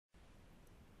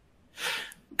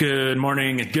Good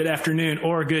morning, good afternoon,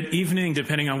 or good evening,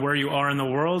 depending on where you are in the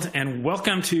world, and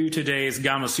welcome to today's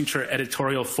Gamasutra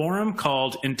editorial forum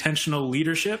called Intentional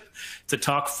Leadership. It's a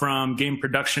talk from game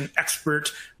production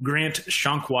expert Grant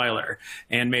Shonkwiler,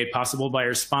 and made possible by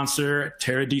our sponsor,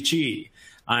 Teradici.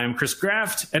 I'm Chris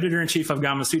Graft, editor-in-chief of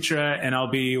Gamasutra, and I'll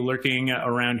be lurking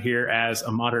around here as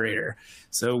a moderator.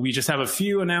 So we just have a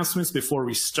few announcements before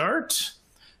we start.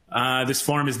 This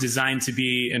forum is designed to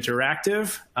be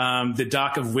interactive. The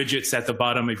dock of widgets at the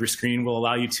bottom of your screen will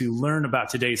allow you to learn about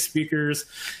today's speakers,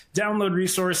 download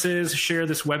resources, share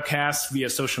this webcast via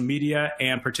social media,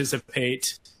 and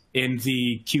participate in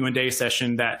the Q&A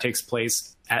session that takes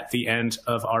place at the end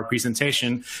of our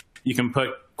presentation. You can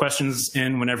put questions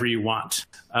in whenever you want.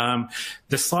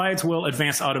 The slides will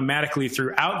advance automatically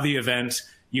throughout the event.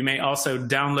 You may also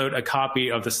download a copy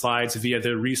of the slides via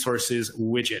the resources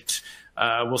widget.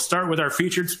 We'll start with our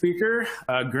featured speaker,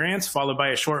 Grant, followed by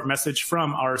a short message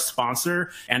from our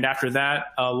sponsor, and after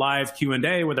that, a live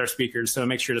Q&A with our speakers, so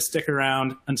make sure to stick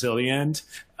around until the end.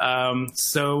 Toward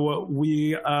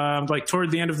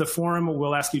the end of the forum,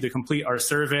 we'll ask you to complete our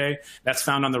survey. That's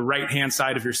found on the right-hand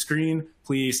side of your screen.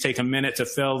 Please take a minute to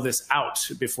fill this out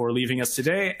before leaving us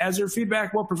today, as your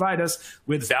feedback will provide us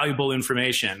with valuable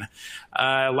information.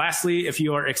 Lastly, if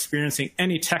you are experiencing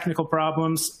any technical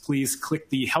problems, please click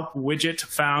the help widget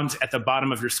found at the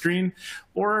bottom of your screen,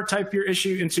 or type your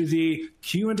issue into the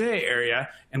Q&A area,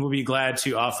 and we'll be glad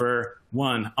to offer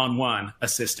one-on-one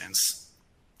assistance.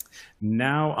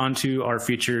 Now onto our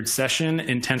featured session,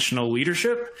 Intentional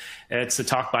Leadership. It's a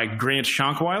talk by Grant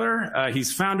Shonkwiler.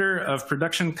 He's founder of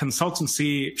production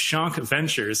consultancy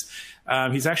Shonkventures.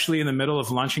 He's actually in the middle of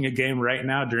launching a game right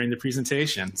now during the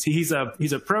presentation. See, he's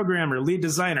a programmer, lead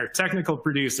designer, technical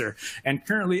producer, and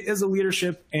currently is a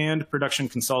leadership and production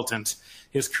consultant.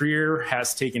 His career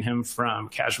has taken him from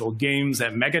casual games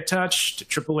at Megatouch to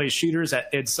AAA shooters at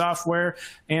id Software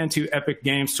and to Epic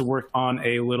Games to work on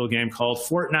a little game called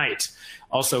Fortnite.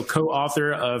 Also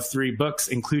co-author of 3 books,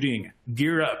 including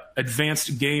Gear Up,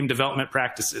 Advanced Game Development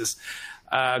Practices.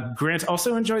 Grant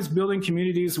also enjoys building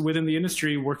communities within the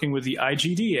industry, working with the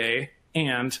IGDA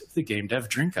and the Game Dev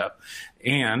Drink Up.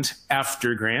 And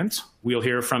after Grant, we'll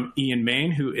hear from Ian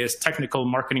Main, who is Technical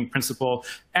Marketing Principal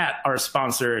at our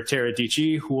sponsor,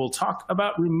 Teradici, who will talk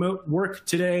about remote work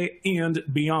today and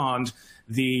beyond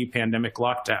the pandemic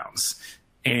lockdowns.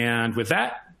 And with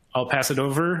that, I'll pass it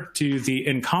over to the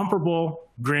incomparable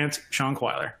Grant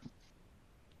Shonkwiler.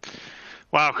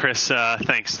 Wow, Chris,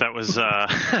 thanks. That was,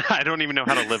 I don't even know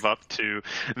how to live up to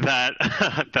that,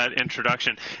 that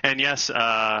introduction. And yes,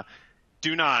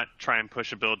 do not try and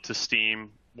push a build to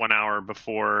Steam 1 hour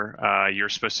before you're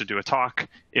supposed to do a talk.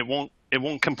 It won't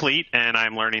complete, and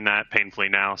I'm learning that painfully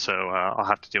now, so I'll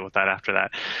have to deal with that after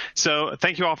that. So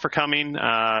thank you all for coming.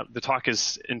 The talk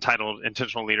is entitled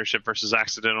Intentional Leadership versus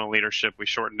Accidental Leadership. We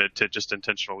shortened it to just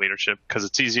Intentional Leadership because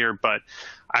it's easier, but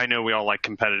I know we all like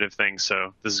competitive things,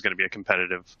 so this is going to be a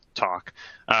competitive talk.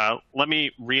 Let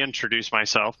me reintroduce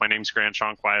myself. My name's Grant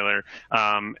Shonkwiler,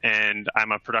 and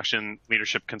I'm a production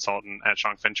leadership consultant at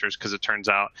Shonkventures, because it turns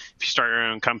out if you start your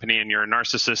own company and you're a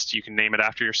narcissist, you can name it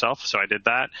after yourself, so I did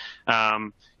that.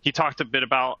 He talked a bit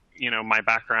about, my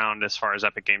background as far as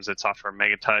Epic Games id Software,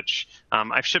 Megatouch.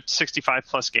 I've shipped 65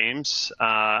 plus games.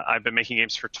 I've been making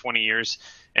games for 20 years,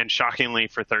 and shockingly,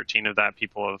 for 13 of that,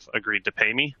 people have agreed to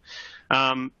pay me.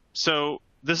 So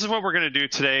this is what we're going to do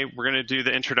today. We're going to do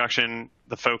the introduction,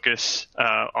 the focus.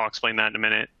 I'll explain that in a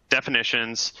minute.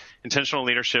 Definitions, intentional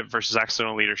leadership versus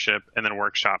accidental leadership, and then a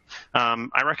workshop.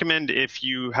 I recommend if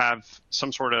you have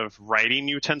some sort of writing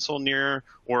utensil near,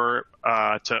 or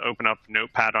to open up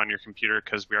Notepad on your computer,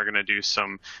 because we are going to do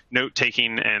some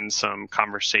note-taking and some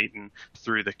conversating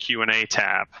through the Q&A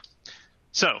tab.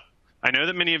 So I know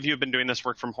that many of you have been doing this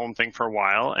work from home thing for a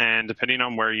while, and depending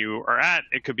on where you are at,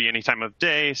 it could be any time of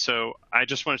day. So I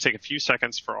just want to take a few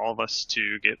seconds for all of us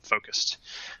to get focused.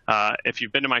 If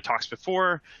you've been to my talks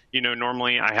before,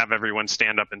 normally I have everyone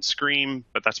stand up and scream,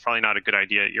 but that's probably not a good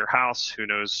idea at your house. Who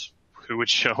knows who would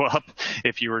show up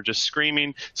if you were just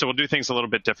screaming. So we'll do things a little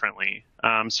bit differently.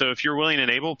 So if you're willing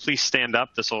and able, please stand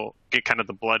up. This will get kind of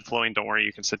the blood flowing. Don't worry,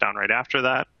 you can sit down right after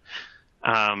that.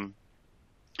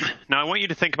 Now, I want you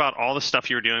to think about all the stuff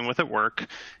you're dealing with at work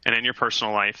and in your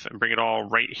personal life, and bring it all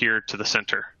right here to the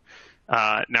center.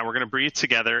 Now, we're going to breathe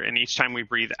together, and each time we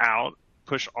breathe out,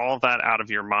 push all of that out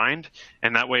of your mind,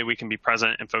 and that way we can be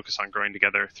present and focus on growing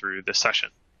together through this session.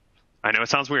 I know it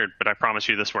sounds weird, but I promise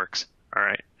you this works. All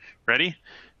right, ready?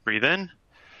 Breathe in,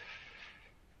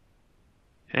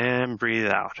 and breathe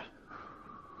out.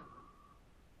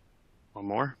 One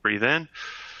more, breathe in,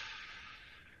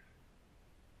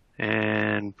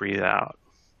 and breathe out.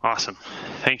 Awesome.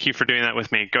 Thank you for doing that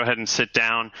with me. Go ahead and sit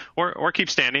down or keep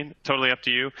standing. Totally up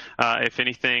to you. If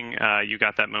anything, you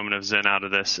got that moment of zen out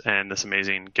of this and this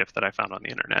amazing gift that I found on the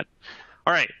internet.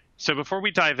 All right. So before we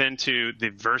dive into the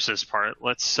versus part,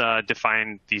 let's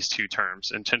define these two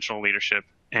terms, intentional leadership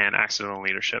and accidental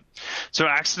leadership. So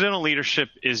accidental leadership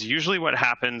is usually what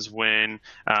happens when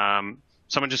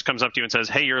someone just comes up to you and says,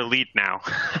 hey, you're a lead now,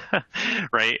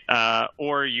 right?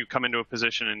 Or you come into a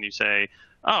position and you say,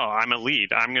 oh, I'm a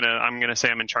lead. I'm gonna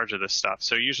say I'm in charge of this stuff.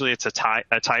 So usually it's a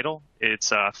title.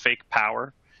 It's fake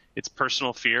power. It's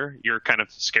personal fear. You're kind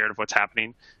of scared of what's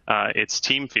happening. It's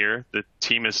team fear. The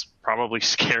team is probably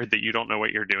scared that you don't know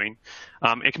what you're doing.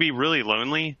 It can be really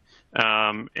lonely,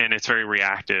 and it's very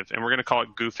reactive. And we're going to call it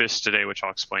goofus today, which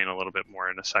I'll explain a little bit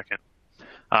more in a second.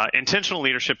 Intentional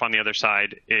leadership, on the other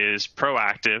side, is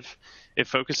proactive. It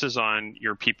focuses on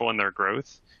your people and their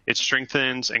growth. It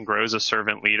strengthens and grows a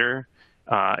servant leader.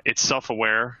 It's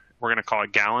self-aware. We're going to call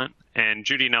it gallant. And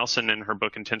Judy Nelson, in her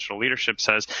book Intentional Leadership,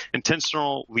 says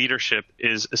intentional leadership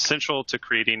is essential to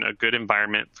creating a good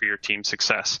environment for your team's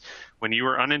success. When you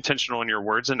are unintentional in your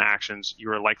words and actions,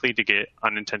 you are likely to get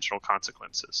unintentional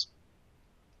consequences.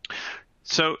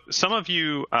 So some of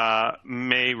you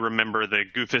may remember the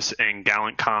Goofus and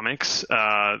Gallant comics.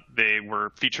 They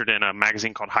were featured in a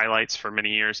magazine called Highlights for many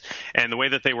years. And the way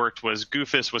that they worked was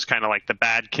Goofus was kind of like the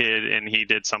bad kid, and he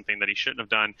did something that he shouldn't have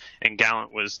done. And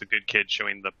Gallant was the good kid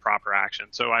showing the proper action.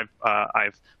 So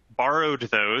I've borrowed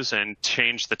those and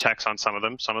changed the text on some of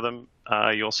them. Some of them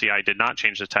you'll see I did not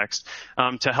change the text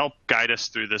to help guide us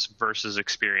through this versus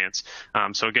experience.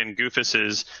 So again, Goofus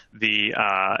is the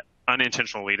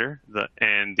unintentional leader,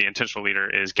 and the intentional leader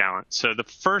is gallant. So the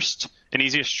first and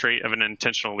easiest trait of an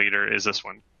intentional leader is this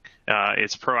one.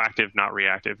 It's proactive, not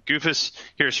reactive. Goofus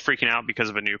here is freaking out because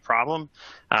of a new problem.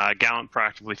 Gallant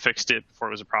proactively fixed it before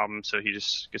it was a problem, so he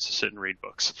just gets to sit and read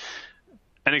books.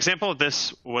 An example of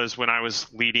this was when I was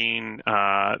leading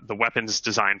the weapons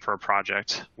design for a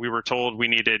project. We were told we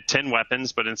needed 10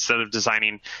 weapons, but instead of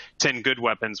designing 10 good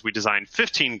weapons, we designed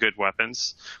 15 good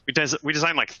weapons. We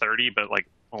designed like 30, but like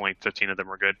only 15 of them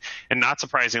were good. And not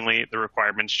surprisingly, the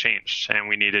requirements changed and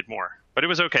we needed more. But it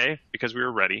was okay because we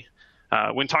were ready.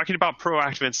 When talking about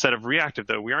proactive instead of reactive,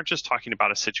 though, we aren't just talking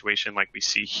about a situation like we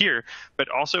see here, but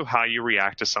also how you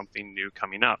react to something new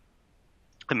coming up.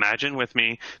 Imagine with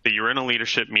me that you're in a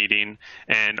leadership meeting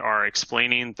and are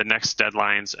explaining the next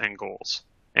deadlines and goals.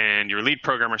 And your lead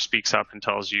programmer speaks up and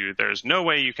tells you there's no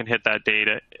way you can hit that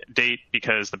date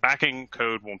because the backend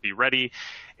code won't be ready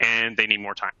and they need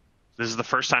more time. This is the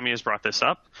first time he has brought this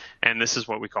up, and this is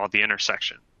what we call the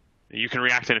intersection. You can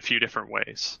react in a few different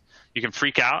ways. You can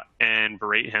freak out and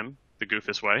berate him the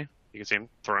Goofus way. You can see him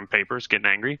throwing papers, getting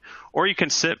angry. Or you can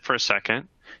sit for a second,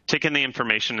 take in the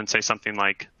information and say something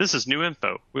like, this is new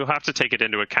info. We'll have to take it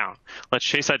into account. Let's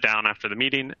chase that down after the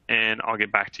meeting, and I'll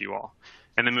get back to you all.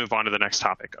 And then move on to the next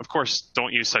topic. Of course,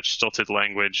 don't use such stilted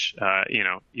language.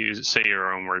 Say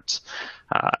your own words.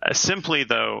 Simply,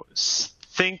 though,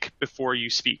 think before you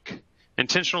speak.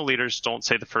 Intentional leaders don't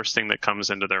say the first thing that comes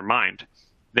into their mind.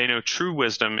 They know true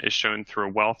wisdom is shown through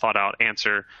a well-thought-out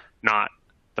answer, not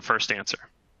the first answer.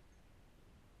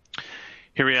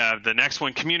 Here we have the next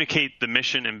one, communicate the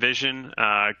mission and vision.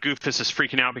 Goofus is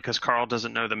freaking out because Carl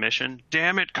doesn't know the mission.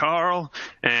 Damn it, Carl.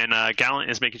 And Gallant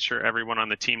is making sure everyone on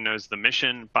the team knows the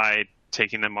mission by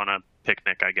taking them on a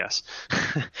picnic, I guess.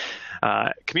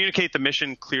 Communicate the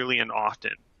mission clearly and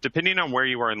often. Depending on where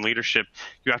you are in leadership,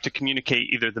 you have to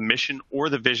communicate either the mission or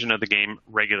the vision of the game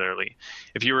regularly.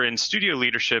 If you are in studio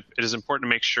leadership, it is important to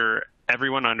make sure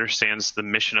everyone understands the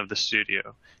mission of the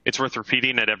studio. It's worth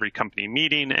repeating at every company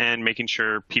meeting and making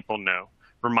sure people know.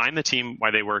 Remind the team why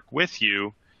they work with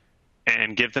you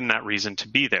and give them that reason to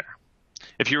be there.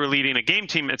 If you are leading a game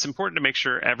team, it's important to make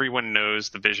sure everyone knows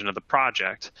the vision of the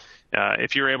project.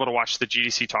 If you were able to watch the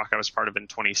GDC talk I was part of in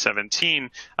 2017,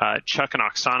 Chuck and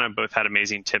Oksana both had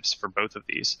amazing tips for both of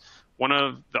these. One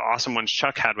of the awesome ones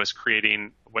Chuck had was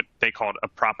creating what they called a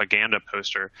propaganda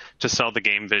poster to sell the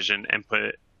game vision and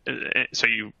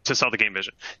to sell the game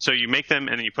vision. So you make them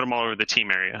and then you put them all over the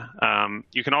team area.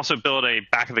 You can also build a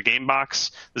back of the game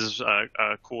box. This is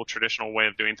a cool traditional way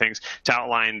of doing things to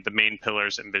outline the main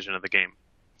pillars and vision of the game.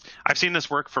 I've seen this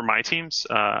work for my teams.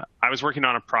 I was working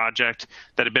on a project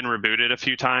that had been rebooted a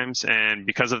few times, and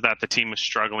because of that, the team was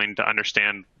struggling to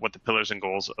understand what the pillars and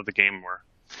goals of the game were.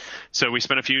 So we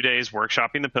spent a few days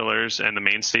workshopping the pillars and the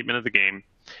main statement of the game,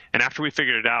 and after we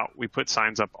figured it out, we put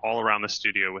signs up all around the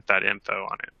studio with that info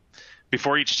on it.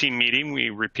 Before each team meeting, we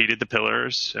repeated the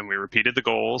pillars and we repeated the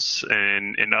goals,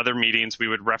 and in other meetings, we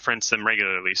would reference them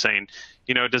regularly, saying,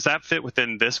 does that fit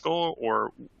within this goal,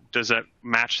 or does that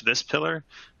match this pillar?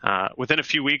 Within a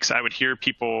few weeks, I would hear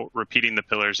people repeating the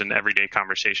pillars in everyday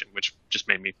conversation, which just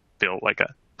made me feel like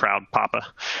a proud papa.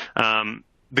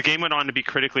 The game went on to be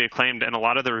critically acclaimed, and a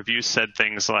lot of the reviews said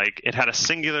things like it had a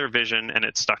singular vision and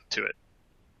it stuck to it.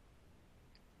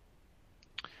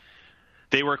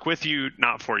 They work with you,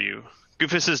 not for you.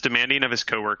 Goofus is demanding of his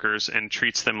coworkers and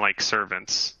treats them like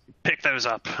servants. Pick those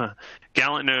up.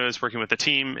 Gallant knows working with a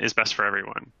team is best for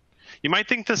everyone. You might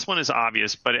think this one is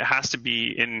obvious, but it has to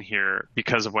be in here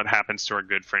because of what happens to our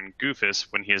good friend Goofus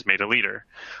when he is made a leader.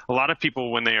 A lot of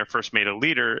people, when they are first made a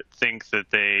leader, think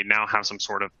that they now have some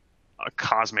sort of a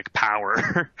cosmic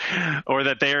power or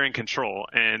that they are in control.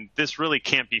 And this really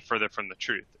can't be further from the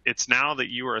truth. It's now that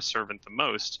you are a servant the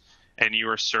most and you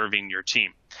are serving your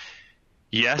team.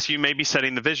 Yes, you may be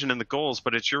setting the vision and the goals,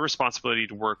 but it's your responsibility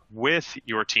to work with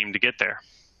your team to get there.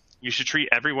 You should treat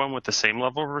everyone with the same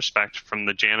level of respect, from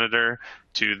the janitor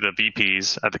to the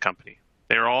VPs at the company.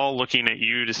 They're all looking at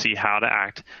you to see how to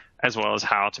act as well as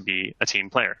how to be a team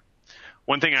player.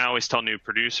 One thing I always tell new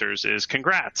producers is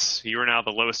congrats, you are now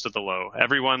the lowest of the low.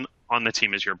 Everyone on the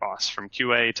team is your boss, from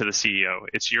QA to the CEO.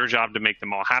 It's your job to make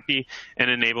them all happy and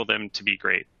enable them to be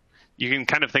great. You can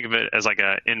kind of think of it as like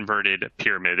an inverted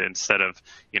pyramid. Instead of,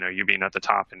 you being at the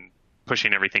top and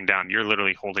pushing everything down, you're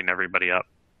literally holding everybody up.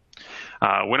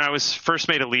 When I was first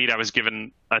made a lead, I was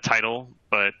given a title,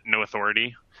 but no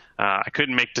authority. I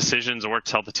couldn't make decisions or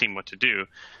tell the team what to do.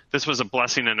 This was a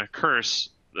blessing and a curse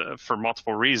for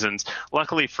multiple reasons.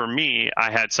 Luckily for me,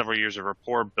 I had several years of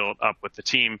rapport built up with the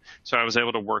team, so I was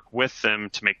able to work with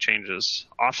them to make changes.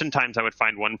 Oftentimes, I would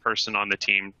find one person on the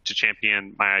team to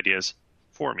champion my ideas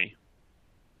for me.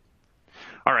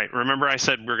 All right, remember I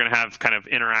said we're going to have kind of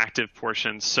interactive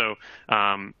portions. So,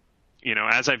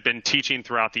 as I've been teaching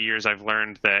throughout the years, I've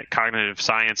learned that cognitive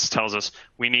science tells us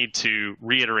we need to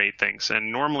reiterate things.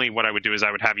 And normally what I would do is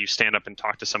I would have you stand up and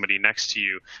talk to somebody next to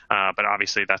you. But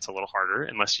obviously that's a little harder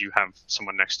unless you have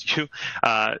someone next to you.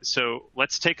 So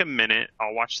let's take a minute.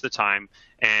 I'll watch the time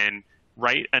and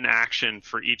write an action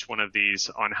for each one of these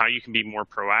on how you can be more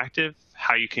proactive,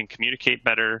 how you can communicate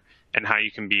better, and how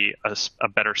you can be a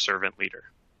better servant leader.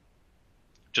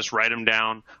 Just write them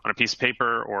down on a piece of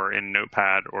paper or in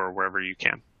Notepad or wherever you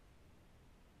can.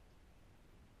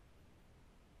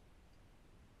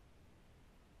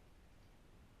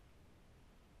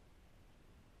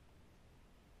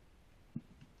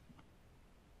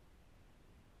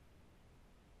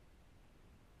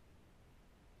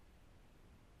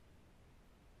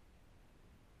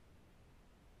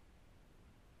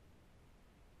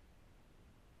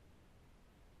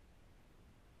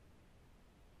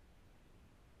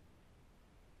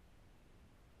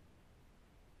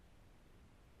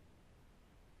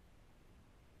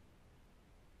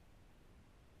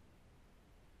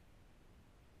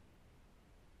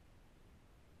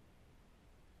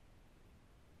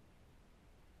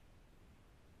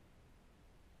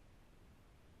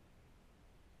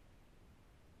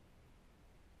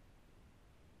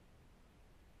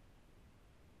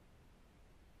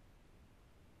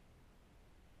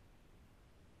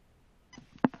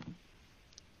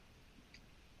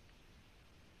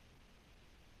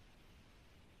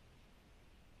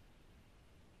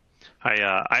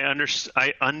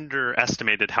 I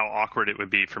underestimated how awkward it would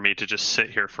be for me to just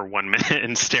sit here for 1 minute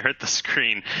and stare at the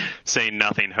screen, saying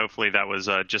nothing. Hopefully that was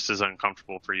just as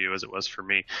uncomfortable for you as it was for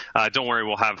me. Don't worry,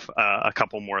 we'll have a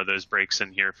couple more of those breaks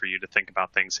in here for you to think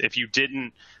about things. If you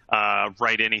didn't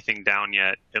write anything down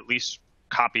yet, at least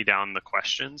copy down the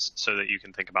questions so that you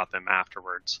can think about them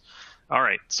afterwards. All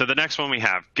right, so the next one we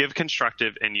have, give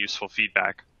constructive and useful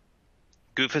feedback.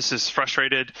 Goofus is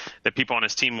frustrated that people on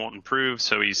his team won't improve,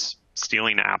 so he's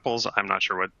stealing apples. I'm not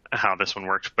sure how this one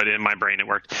worked, but in my brain it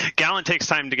worked. Gallant takes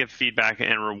time to give feedback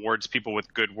and rewards people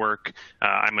with good work.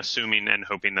 I'm assuming and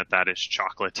hoping that is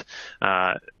chocolate.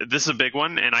 This is a big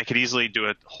one, and I could easily do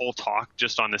a whole talk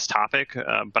just on this topic,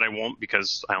 but I won't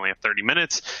because I only have 30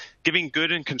 minutes. Giving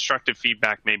good and constructive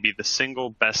feedback may be the single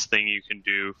best thing you can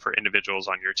do for individuals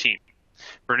on your team.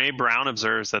 Brene Brown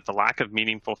observes that the lack of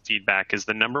meaningful feedback is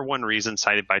the #1 reason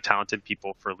cited by talented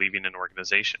people for leaving an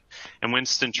organization. And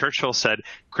Winston Churchill said,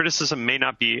 criticism may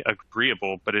not be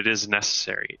agreeable, but it is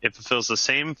necessary. It fulfills the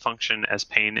same function as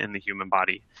pain in the human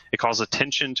body. It calls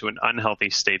attention to an unhealthy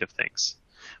state of things.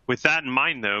 With that in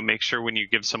mind, though, make sure when you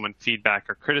give someone feedback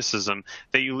or criticism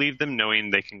that you leave them knowing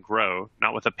they can grow,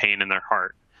 not with a pain in their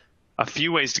heart. A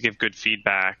few ways to give good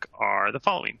feedback are the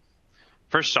following.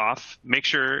 First off, make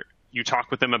sure you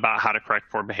talk with them about how to correct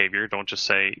poor behavior. Don't just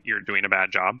say you're doing a bad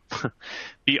job.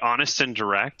 Be honest and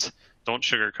direct. Don't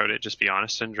sugarcoat it. Just be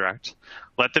honest and direct.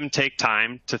 Let them take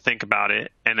time to think about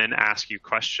it and then ask you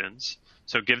questions.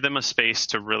 So give them a space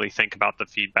to really think about the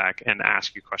feedback and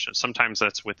ask you questions. Sometimes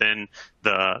that's within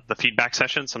the feedback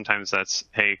session. Sometimes that's,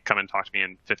 hey, come and talk to me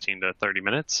in 15 to 30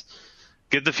 minutes.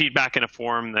 Give the feedback in a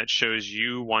form that shows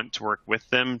you want to work with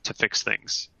them to fix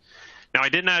things. Now, I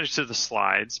didn't add it to the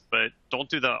slides, but don't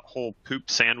do the whole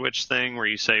poop sandwich thing where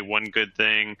you say one good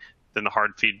thing, then the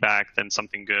hard feedback, then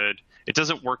something good. It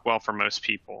doesn't work well for most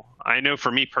people. I know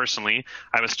for me personally,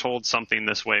 I was told something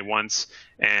this way once,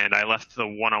 and I left the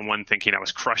one-on-one thinking I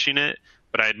was crushing it,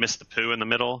 but I had missed the poo in the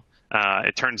middle.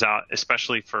 It turns out,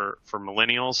 especially for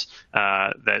millennials,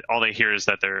 that all they hear is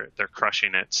that they're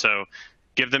crushing it. So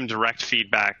give them direct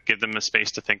feedback, give them a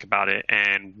space to think about it,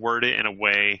 and word it in a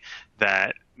way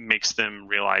that makes them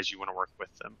realize you want to work with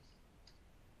them.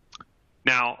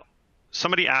 Now,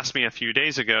 somebody asked me a few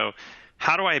days ago,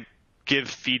 how do I give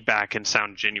feedback and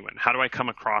sound genuine? How do I come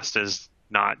across as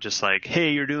not just like,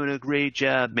 hey, you're doing a great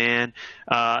job, man?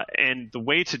 And the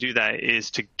way to do that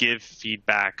is to give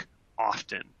feedback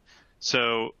often.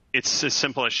 So it's as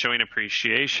simple as showing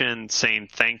appreciation, saying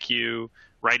thank you,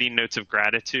 writing notes of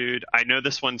gratitude. I know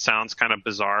this one sounds kind of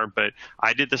bizarre, but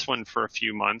I did this one for a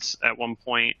few months at one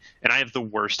point, and I have the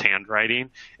worst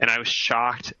handwriting, and I was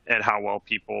shocked at how well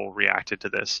people reacted to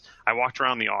this. I walked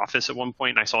around the office at one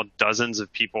point, and I saw dozens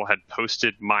of people had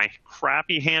posted my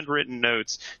crappy handwritten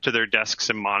notes to their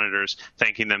desks and monitors,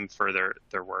 thanking them for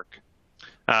their work.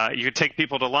 You could take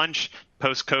people to lunch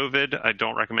post-COVID. I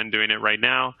don't recommend doing it right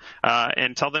now,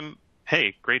 and tell them,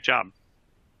 hey, great job.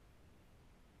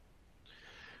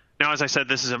 Now, as I said,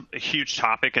 this is a huge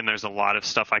topic, and there's a lot of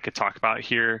stuff I could talk about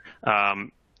here.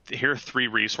 Here are 3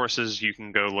 resources you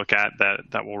can go look at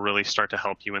that will really start to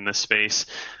help you in this space.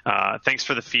 Thanks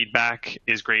for the feedback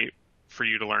is great for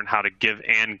you to learn how to give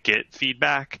and get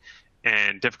feedback.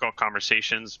 And Difficult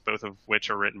Conversations, both of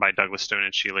which are written by Douglas Stone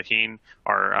and Sheila Heen,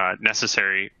 are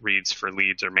necessary reads for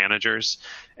leads or managers.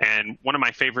 And one of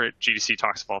my favorite GDC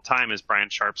talks of all time is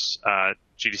Brian Sharp's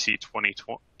GDC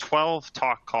 2012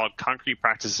 talk called Concrete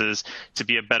Practices to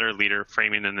be a Better Leader,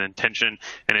 Framing an Intention.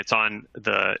 And it's on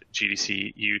the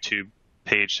GDC YouTube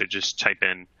page, so just type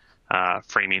in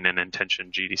Framing an Intention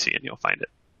GDC and you'll find it.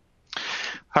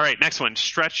 All right, next one,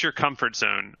 stretch your comfort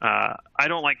zone. I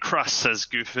don't like crust, says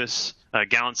Goofus.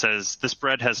 Gallant says, this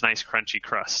bread has nice crunchy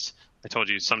crust. I told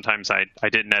you sometimes I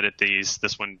didn't edit these.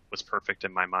 This one was perfect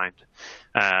in my mind.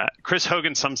 Chris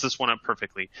Hogan sums this one up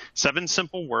perfectly. 7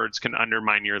 simple words can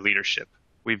undermine your leadership.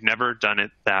 We've never done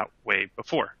it that way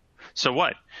before. So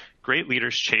what? Great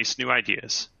leaders chase new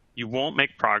ideas. You won't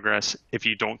make progress if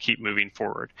you don't keep moving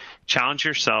forward. Challenge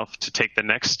yourself to take the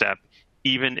next step,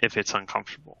 even if it's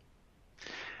uncomfortable.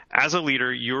 As a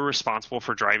leader, you're responsible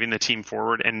for driving the team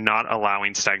forward and not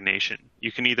allowing stagnation. You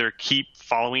can either keep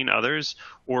following others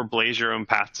or blaze your own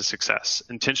path to success.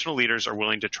 Intentional leaders are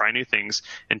willing to try new things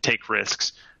and take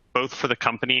risks, both for the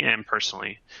company and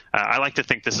personally. I like to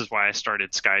think this is why I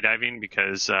started skydiving,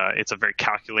 because it's a very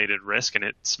calculated risk and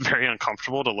it's very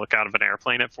uncomfortable to look out of an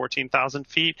airplane at 14,000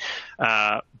 feet.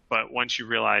 But once you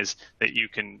realize that you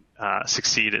can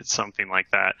succeed at something like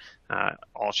that,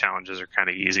 all challenges are kind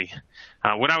of easy.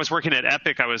 When I was working at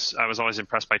Epic, I was always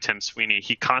impressed by Tim Sweeney.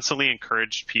 He constantly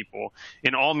encouraged people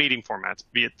in all meeting formats,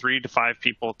 be it 3 to 5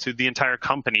 people to the entire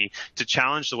company, to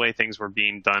challenge the way things were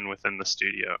being done within the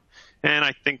studio. And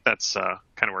I think that's kind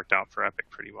of worked out for Epic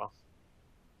pretty well.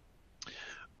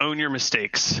 Own your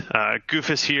mistakes.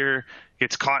 Goofus here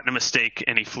gets caught in a mistake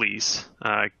and he flees.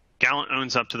 Gallant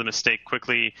owns up to the mistake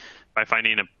quickly by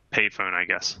finding a payphone, I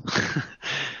guess.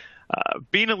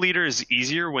 Being a leader is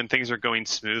easier when things are going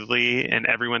smoothly and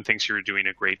everyone thinks you're doing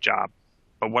a great job.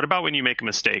 But what about when you make a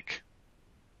mistake?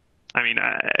 I mean,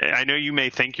 I know you may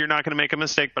think you're not going to make a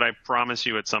mistake, but I promise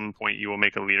you at some point you will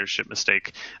make a leadership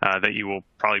mistake that you will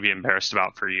probably be embarrassed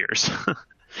about for years.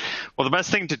 Well, the best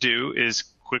thing to do is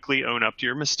quickly own up to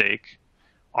your mistake,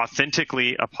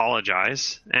 authentically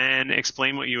apologize, and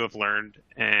explain what you have learned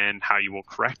and how you will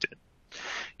correct it.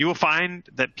 You will find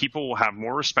that people will have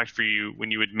more respect for you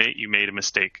when you admit you made a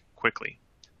mistake quickly.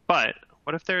 But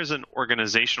what if there's an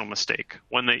organizational mistake,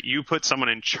 one that you put someone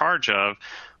in charge of,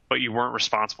 but you weren't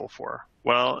responsible for?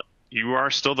 Well, you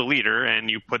are still the leader and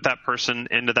you put that person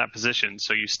into that position,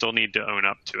 so you still need to own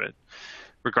up to it.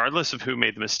 Regardless of who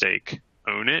made the mistake,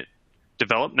 own it,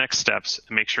 develop next steps,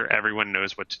 and make sure everyone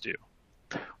knows what to do.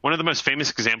 One of the most famous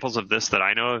examples of this that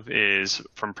I know of is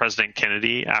from President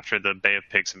Kennedy after the Bay of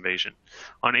Pigs invasion.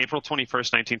 On April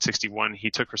 21st, 1961,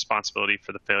 he took responsibility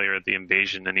for the failure of the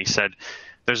invasion, and he said,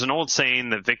 "There's an old saying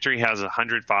that victory has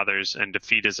 100 fathers and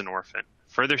defeat is an orphan.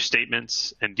 Further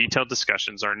statements and detailed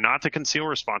discussions are not to conceal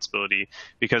responsibility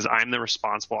because I'm the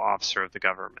responsible officer of the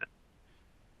government."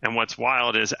 And what's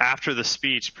wild is after the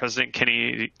speech, President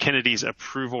Kennedy's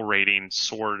approval rating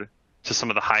soared to some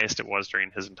of the highest it was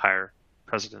during his entire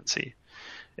presidency.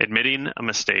 Admitting a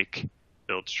mistake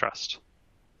builds trust.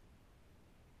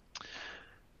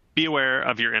 Be aware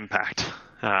of your impact.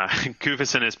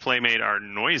 Goofus and his playmate are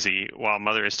noisy while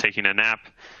Mother is taking a nap.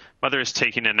 Mother is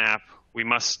taking a nap. We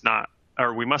must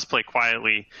play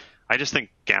quietly. I just think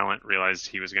Gallant realized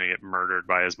he was going to get murdered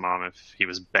by his mom if he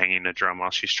was banging a drum while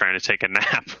she's trying to take a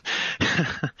nap.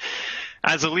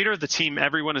 As a leader of the team,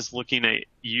 everyone is looking at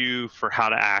you for how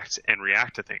to act and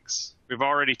react to things. We've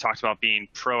already talked about being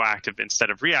proactive instead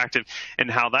of reactive and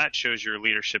how that shows your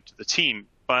leadership to the team.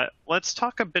 But let's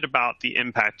talk a bit about the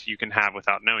impact you can have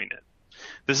without knowing it.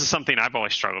 This is something I've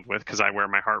always struggled with because I wear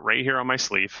my heart right here on my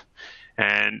sleeve.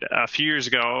 And a few years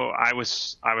ago, I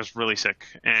was really sick.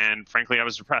 And frankly, I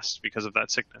was depressed because of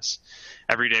that sickness.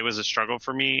 Every day was a struggle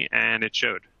for me, and it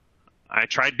showed. I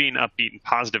tried being upbeat and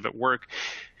positive at work,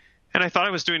 and I thought I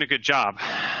was doing a good job.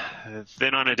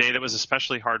 Then on a day that was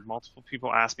especially hard, multiple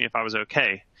people asked me if I was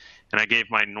okay. And I gave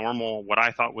my normal, what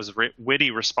I thought was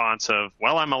witty response of,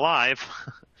 well, I'm alive,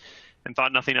 and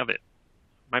thought nothing of it.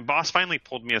 My boss finally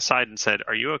pulled me aside and said,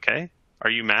 are you okay? Are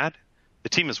you mad? The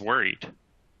team is worried.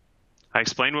 I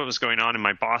explained what was going on, and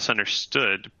my boss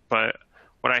understood, but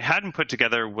what I hadn't put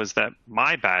together was that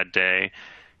my bad day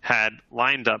had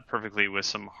lined up perfectly with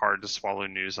some hard-to-swallow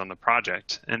news on the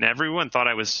project, and everyone thought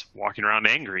I was walking around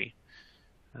angry.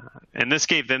 And this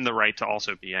gave them the right to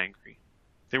also be angry.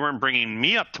 They weren't bringing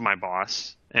me up to my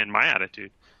boss and my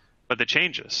attitude, but the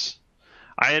changes.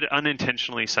 I had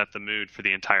unintentionally set the mood for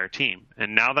the entire team,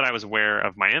 and now that I was aware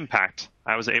of my impact,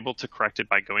 I was able to correct it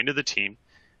by going to the team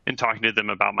and talking to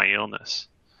them about my illness.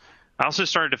 I also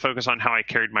started to focus on how I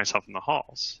carried myself in the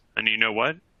halls. And you know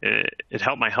what? It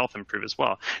helped my health improve as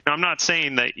well. Now, I'm not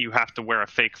saying that you have to wear a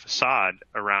fake facade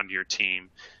around your team,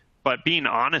 but being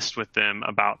honest with them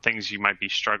about things you might be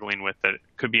struggling with that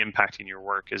could be impacting your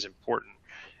work is important.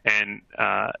 And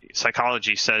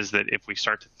psychology says that if we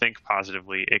start to think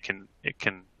positively, it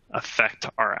can affect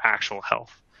our actual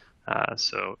health.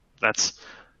 So that's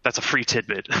a free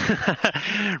tidbit.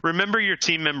 Remember, your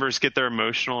team members get their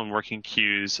emotional and working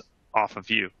cues off of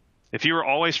you. If you are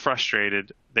always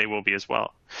frustrated, they will be as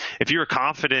well. If you are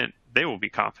confident, they will be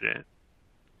confident.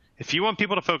 If you want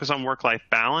people to focus on work-life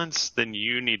balance, then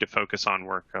you need to focus on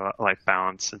work-life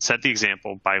balance and set the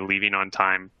example by leaving on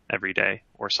time every day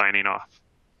or signing off.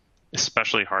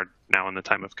 Especially hard now in the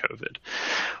time of COVID.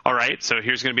 All right, so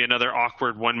here's going to be another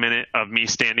awkward 1 minute of me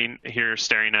standing here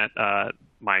staring at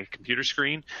my computer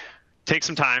screen. Take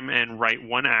some time and write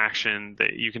one action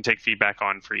that you can take feedback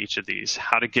on for each of these.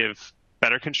 How to give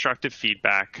better constructive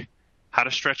feedback, how to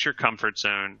stretch your comfort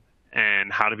zone,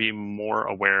 and how to be more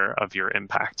aware of your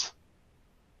impact.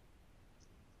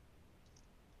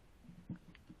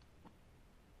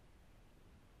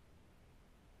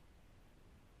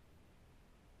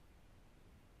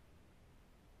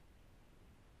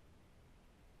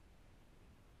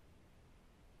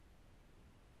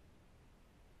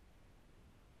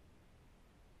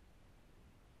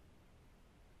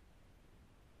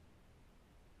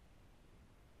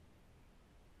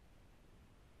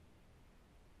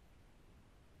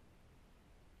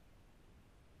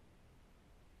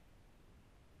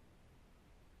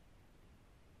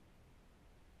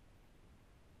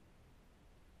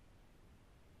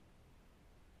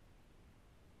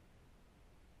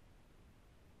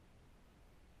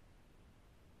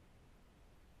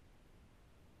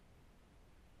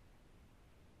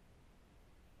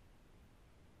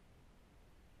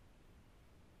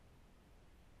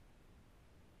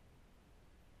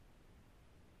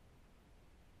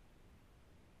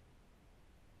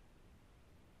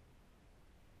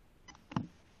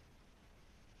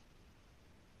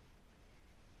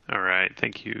 All right,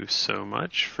 thank you so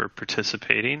much for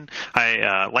participating.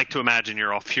 I like to imagine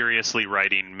you're all furiously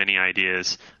writing many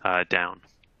ideas down.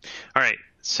 All right,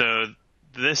 so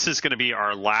this is going to be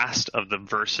our last of the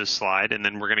verses slide, and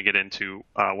then we're going to get into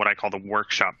what I call the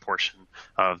workshop portion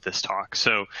of this talk.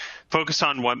 So focus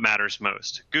on what matters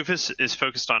most. Goofus is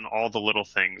focused on all the little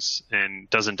things and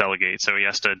doesn't delegate, so he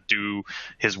has to do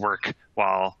his work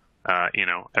while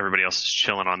everybody else is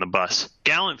chilling on the bus.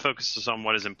 Gallant focuses on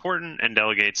what is important and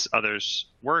delegates others'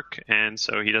 work, and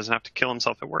so he doesn't have to kill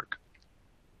himself at work.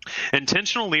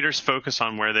 Intentional leaders focus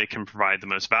on where they can provide the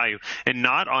most value and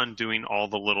not on doing all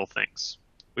the little things.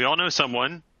 We all know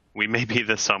someone, we may be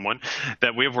the someone,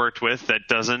 that we've worked with that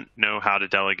doesn't know how to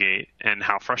delegate and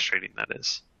how frustrating that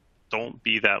is. Don't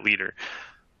be that leader.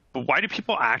 But why do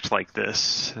people act like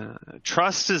this?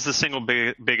 Trust is the single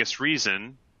biggest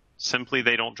reason. Simply,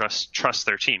 they don't trust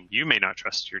their team. You may not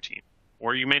trust your team.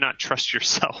 or you may not trust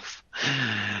yourself.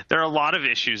 There are a lot of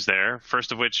issues there,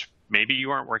 first of which maybe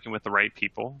you aren't working with the right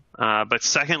people. But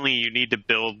secondly, you need to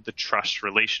build the trust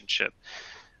relationship.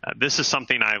 This is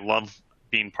something I love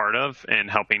being part of and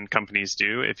helping companies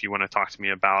do. If you want to talk to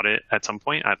me about it at some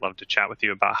point, I'd love to chat with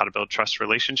you about how to build trust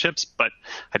relationships, but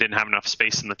I didn't have enough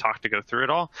space in the talk to go through it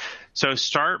all. So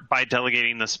start by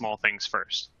delegating the small things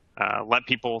first. Let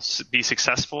people be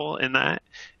successful in that,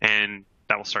 and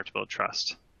that will start to build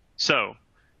trust. So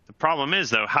the problem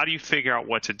is, though, how do you figure out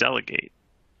what to delegate?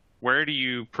 Where do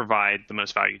you provide the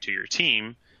most value to your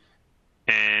team,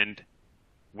 and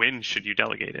when should you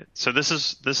delegate it? So this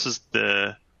is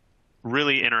the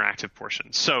really interactive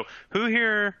portion. So who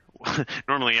here,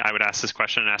 normally I would ask this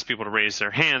question and ask people to raise their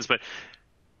hands, but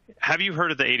have you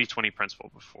heard of the 80-20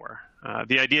 principle before?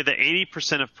 The idea that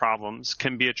 80% of problems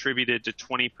can be attributed to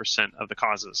 20% of the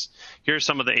causes. Here are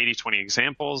some of the 80-20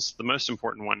 examples, the most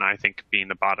important one, I think, being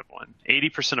the bottom one.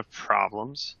 80% of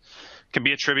problems can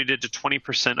be attributed to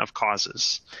 20% of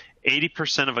causes.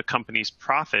 80% of a company's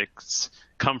profits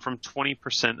come from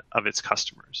 20% of its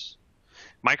customers.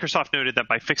 Microsoft noted that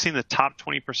by fixing the top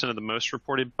 20% of the most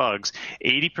reported bugs,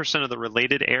 80% of the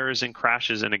related errors and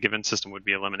crashes in a given system would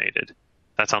be eliminated.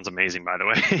 That sounds amazing, by the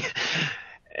way.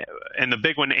 And the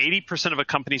big one, 80% of a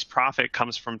company's profit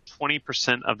comes from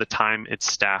 20% of the time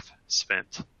its staff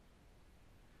spent.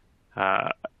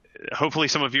 Hopefully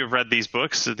some of you have read these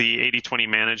books, The 80-20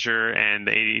 Manager and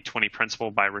The 80-20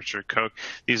 Principle by Richard Koch.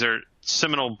 These are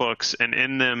seminal books, and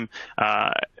in them,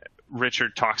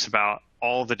 Richard talks about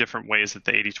all the different ways that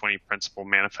the 80-20 principle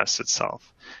manifests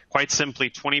itself. Quite simply,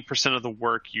 20% of the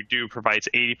work you do provides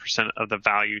 80% of the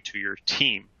value to your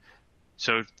team.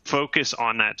 So focus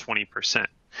on that 20%.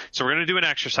 So we're going to do an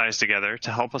exercise together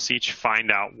to help us each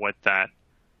find out what that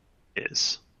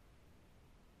is.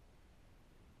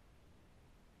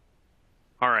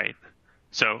 All right.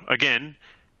 So again,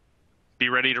 be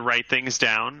ready to write things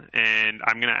down, and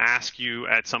I'm going to ask you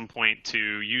at some point to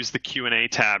use the Q&A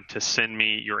tab to send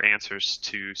me your answers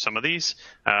to some of these.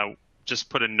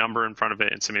 Just put a number in front of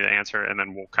it and send me the answer, and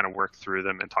then we'll kind of work through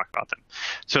them and talk about them.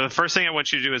 So the first thing I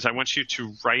want you to do is I want you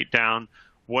to write down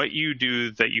what you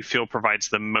do that you feel provides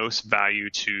the most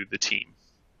value to the team.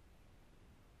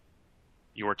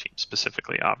 Your team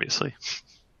specifically, obviously.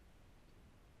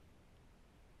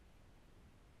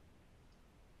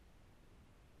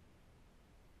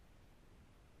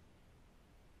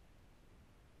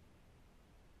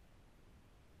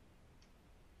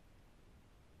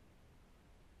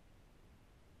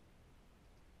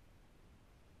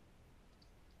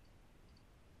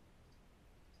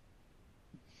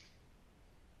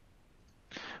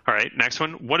 All right, next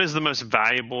one. What is the most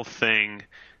valuable thing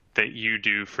that you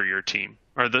do for your team?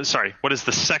 Or what is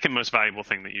the second most valuable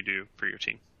thing that you do for your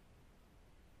team?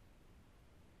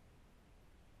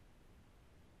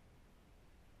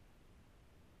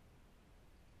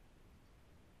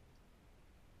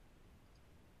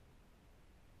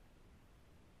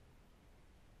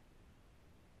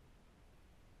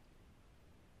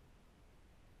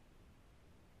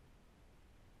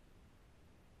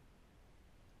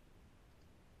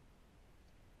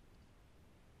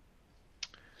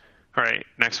 All right,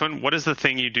 next one. What is the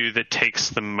thing you do that takes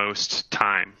the most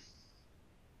time?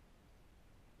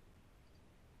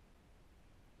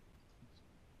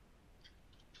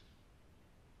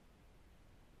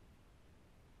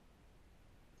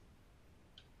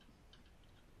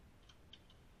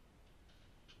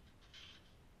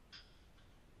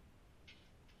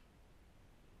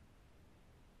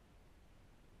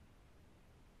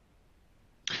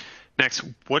 Next,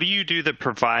 what do you do that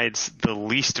provides the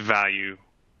least value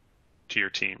to your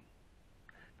team?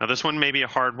 Now, this one may be a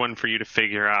hard one for you to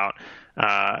figure out,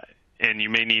 and you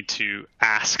may need to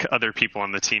ask other people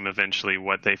on the team eventually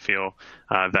what they feel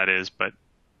that is, but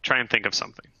try and think of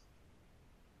something.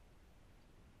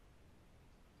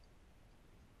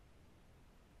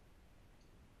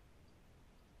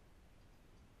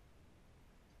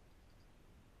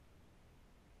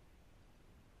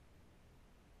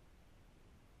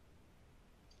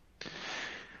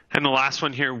 And the last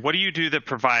one here, what do you do that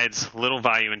provides little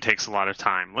value and takes a lot of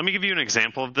time? Let me give you an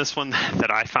example of this one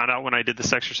that I found out when I did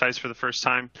this exercise for the first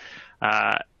time.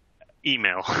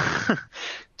 Email.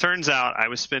 Turns out I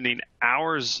was spending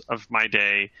hours of my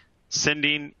day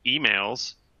sending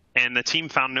emails, and the team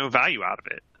found no value out of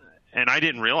it. And I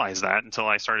didn't realize that until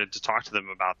I started to talk to them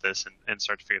about this and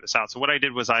start to figure this out. So what I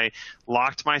did was I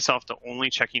locked myself to only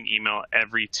checking email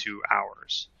every 2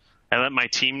 hours. I let my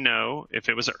team know if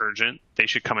it was urgent, they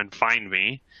should come and find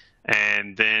me,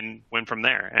 and then went from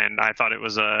there. And I thought it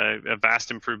was a vast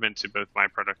improvement to both my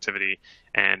productivity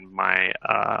and my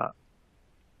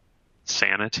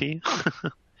sanity.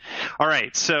 All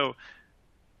right, so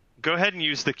go ahead and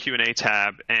use the Q&A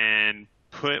tab and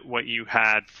put what you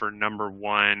had for number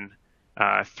 1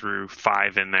 through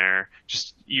 5 in there.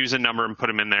 Just use a number and put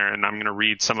them in there, and I'm going to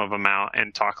read some of them out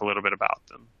and talk a little bit about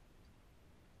them.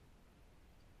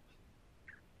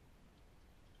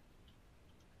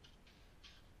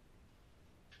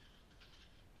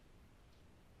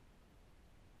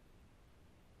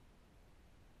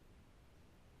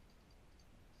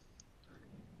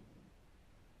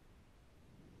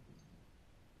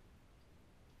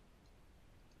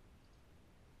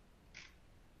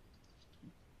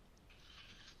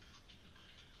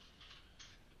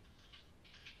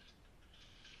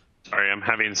 Sorry, I'm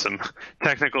having some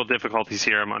technical difficulties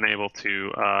here. I'm unable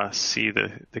to see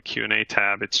the Q&A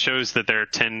tab. It shows that there are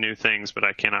 10 new things, but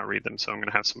I cannot read them, so I'm going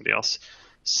to have somebody else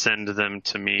send them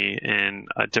to me in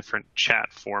a different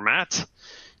chat format,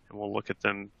 and we'll look at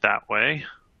them that way.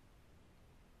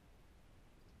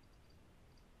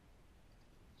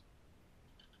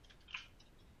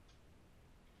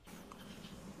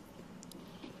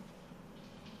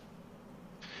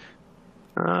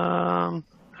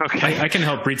 Okay. I can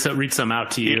help read some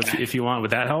out to you if you want.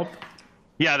 Would that help?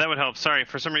 Yeah, that would help. Sorry,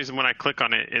 for some reason when I click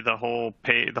on it, the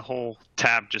whole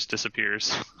tab just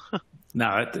disappears.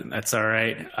 No, that's all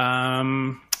right. How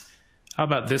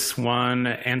about this one,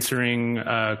 answering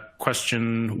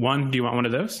question 1? Do you want one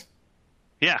of those?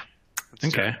 Yeah.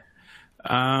 Okay.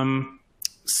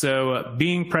 So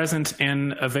being present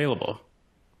and available.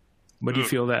 What do you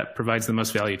feel that provides the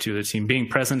most value to the team? Being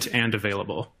present and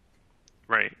available.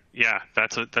 Right. Yeah,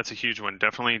 that's a huge one.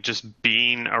 Definitely just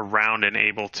being around and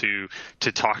able to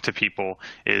talk to people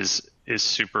is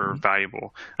super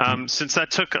valuable. Since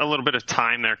that took a little bit of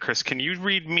time there, Chris, can you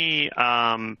read me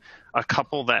a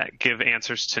couple that give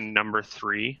answers to number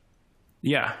 3?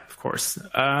 Yeah, of course.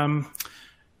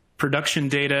 Production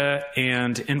data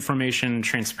and information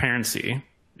transparency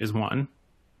is one.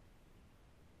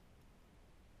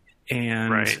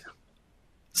 And right.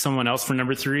 Someone else for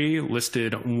number 3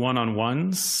 listed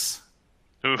one-on-ones.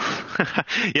 Ooh.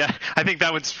 Yeah, I think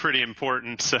that one's pretty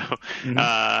important. So,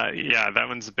 yeah, that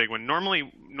one's a big one. Normally,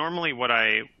 what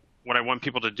I want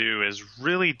people to do is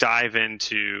really dive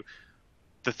into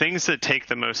the things that take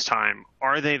the most time.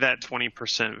 Are they that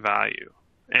 20% value?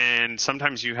 And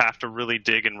sometimes you have to really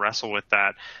dig and wrestle with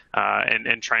that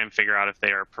and try and figure out if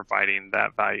they are providing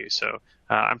that value. So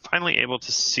I'm finally able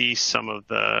to see some of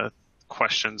the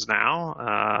questions now.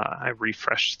 I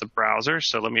refreshed the browser,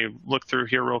 so let me look through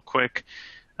here real quick.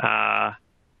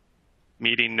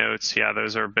 Meeting notes, yeah,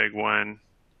 those are a big one.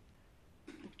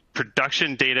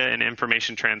 Production data and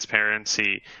information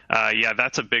transparency, yeah,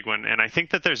 that's a big one. And I think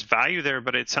that there's value there,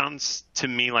 but it sounds to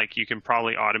me like you can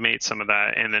probably automate some of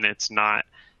that, and then it's not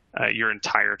your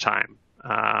entire time.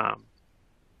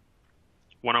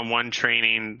 One-on-one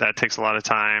training, that takes a lot of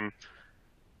time.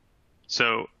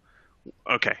 So,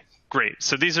 okay. Great.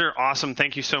 So these are awesome.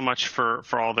 Thank you so much for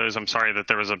all those. I'm sorry that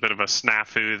there was a bit of a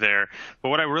snafu there. But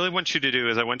what I really want you to do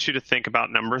is I want you to think about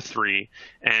number 3,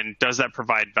 and does that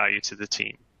provide value to the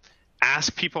team?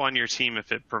 Ask people on your team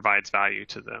if it provides value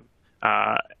to them.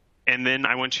 And then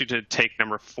I want you to take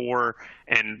number 4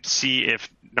 and see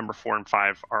if number 4 and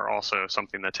 5 are also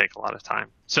something that take a lot of time.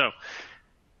 So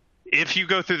if you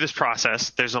go through this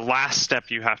process, there's a last step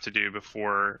you have to do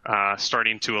before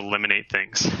starting to eliminate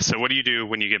things. So what do you do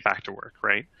when you get back to work,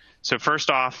 right? So first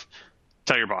off,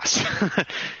 tell your boss.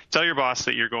 Tell your boss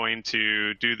that you're going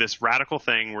to do this radical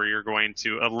thing where you're going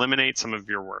to eliminate some of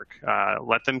your work.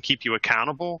 Let them keep you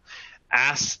accountable.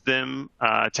 Ask them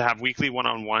to have weekly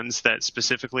one-on-ones that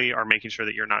specifically are making sure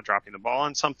that you're not dropping the ball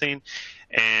on something,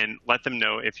 and let them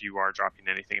know if you are dropping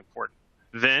anything important.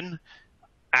 Then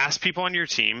ask people on your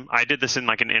team, I did this in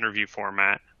like an interview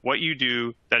format, what you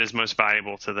do that is most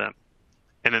valuable to them.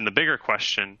 And then the bigger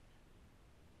question,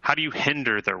 how do you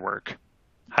hinder their work?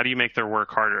 How do you make their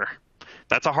work harder?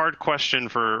 That's a hard question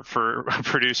for a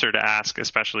producer to ask,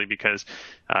 especially because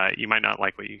you might not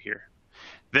like what you hear.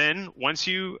 Then once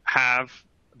you have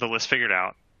the list figured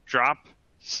out, drop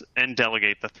and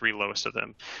delegate the 3 lowest of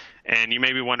them. And you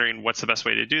may be wondering, what's the best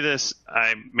way to do this?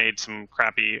 I made some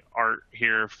crappy art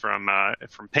here from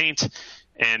Paint,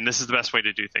 and this is the best way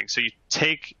to do things. So you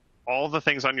take all the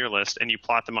things on your list and you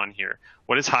plot them on here.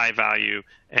 What is high value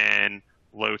and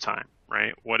low time,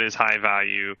 right? What is high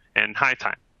value and high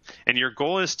time? And your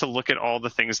goal is to look at all the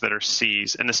things that are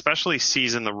C's, and especially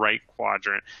C's in the right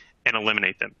quadrant, and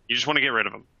eliminate them. You just want to get rid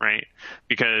of them, right?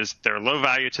 Because they're low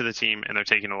value to the team and they're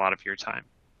taking a lot of your time.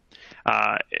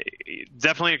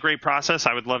 definitely a great process.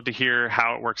 I would love to hear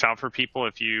how it works out for people.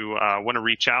 If you want to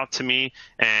reach out to me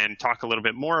and talk a little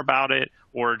bit more about it,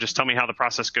 or just tell me how the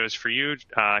process goes for you,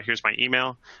 here's my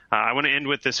email. I want to end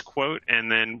with this quote,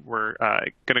 and then we're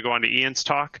going to go on to Ian's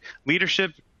talk.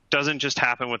 Leadership doesn't just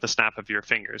happen with the snap of your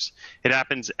fingers. It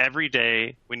happens every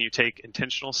day when you take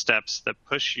intentional steps that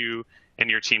push you and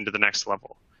your team to the next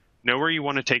level. Know where you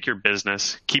want to take your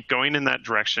business, keep going in that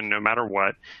direction no matter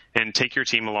what, and take your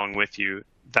team along with you.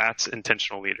 That's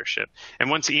intentional leadership. And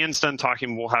once Ian's done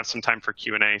talking, we'll have some time for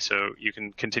Q&A, so you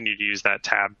can continue to use that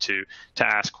tab to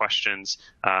ask questions,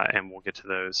 and we'll get to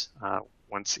those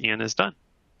once Ian is done.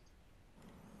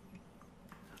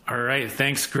 All right.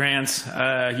 Thanks, Grant.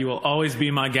 You will always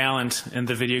be my gallant in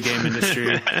the video game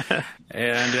industry.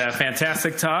 And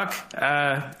fantastic talk.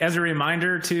 As a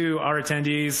reminder to our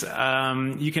attendees,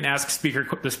 you can ask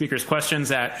the speakers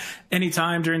questions at any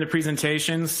time during the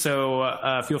presentation.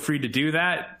 So feel free to do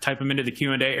that. Type them into the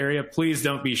Q&A area. Please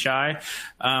don't be shy.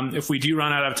 If we do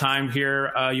run out of time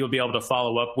here, you'll be able to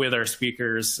follow up with our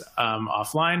speakers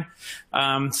offline.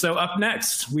 So up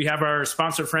next, we have our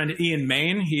sponsor friend, Ian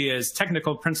Main. He is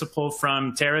technical principal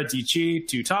from Terra DC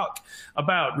to talk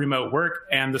about remote work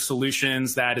and the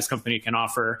solutions that his company can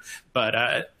offer.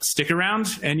 But stick around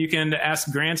and you can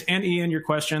ask Grant and Ian your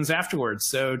questions afterwards.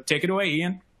 So take it away,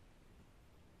 Ian.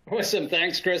 Awesome.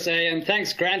 Thanks, Chris. And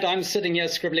thanks, Grant. I'm sitting here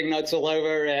scribbling notes all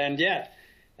over. And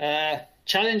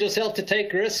challenge yourself to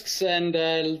take risks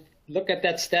and look at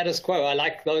that status quo. I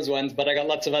like those ones, but I got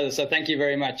lots of others. So thank you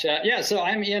very much. So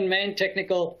I'm Ian Main,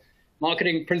 technical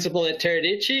marketing principal at Terra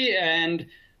DC, and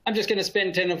I'm just going to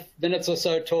spend 10 minutes or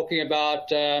so talking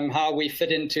about how we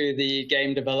fit into the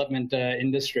game development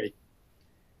industry.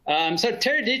 So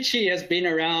Terra DC has been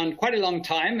around quite a long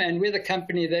time, and we're the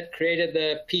company that created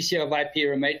the PC over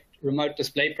IP remote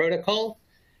display protocol.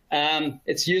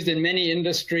 It's used in many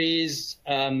industries,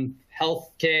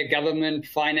 healthcare, government,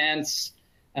 finance,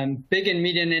 big in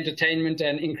media and entertainment,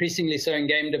 and increasingly so in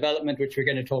game development, which we're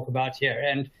going to talk about here.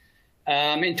 And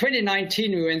in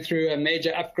 2019, we went through a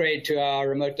major upgrade to our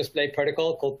remote display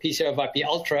protocol called PC over IP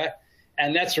Ultra,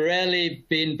 and that's really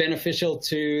been beneficial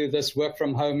to this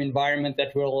work-from-home environment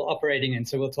that we're all operating in.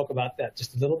 So we'll talk about that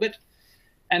just a little bit.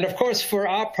 And of course, for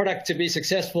our product to be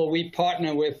successful, we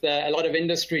partner with a lot of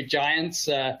industry giants,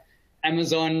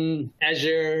 Amazon,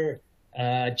 Azure,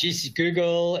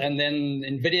 Google, and then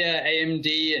NVIDIA,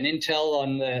 AMD, and Intel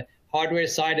on the hardware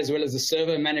side, as well as the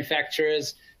server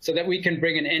manufacturers, so that we can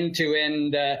bring an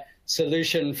end-to-end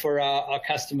solution for our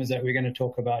customers that we're going to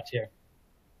talk about here.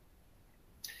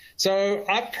 So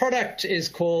our product is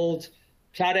called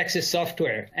Cloud Access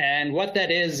Software, and what that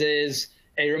is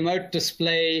a remote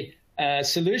display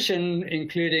solution,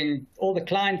 including all the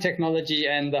client technology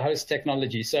and the host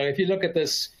technology. So if you look at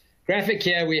this graphic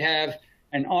here, we have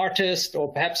an artist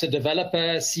or perhaps a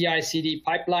developer, CI/CD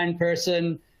pipeline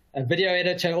person, a video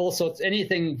editor, all sorts,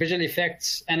 anything, visual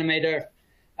effects, animator.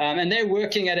 And they're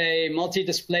working at a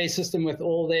multi-display system with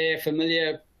all their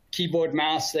familiar keyboard,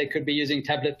 mouse. They could be using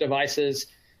tablet devices.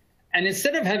 And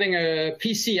instead of having a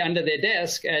PC under their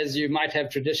desk, as you might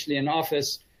have traditionally in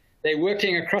office, they're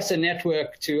working across a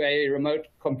network to a remote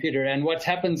computer. And what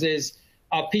happens is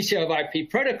our PC over IP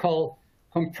protocol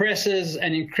compresses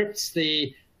and encrypts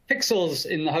the pixels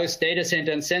in the host data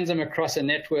center and sends them across a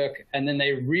network, and then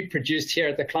they're reproduced here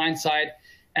at the client side.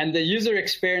 And the user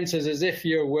experience is as if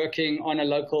you're working on a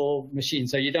local machine.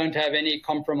 So you don't have any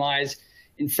compromise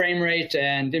in frame rate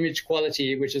and image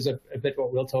quality, which is a bit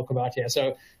what we'll talk about here.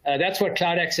 So that's what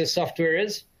Cloud Access Software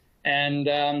is.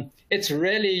 And it's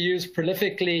really used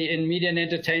prolifically in media and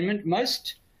entertainment.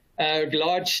 Most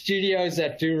large studios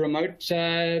that do remote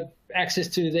access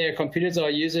to their computers are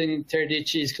using Terra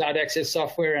DC's Cloud Access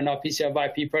Software and our PC over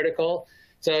IP protocol.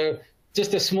 So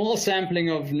just a small sampling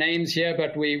of names here,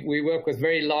 but we work with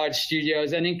very large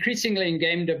studios, and increasingly in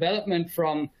game development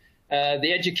from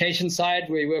the education side.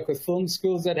 We work with film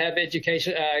schools that have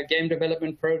education game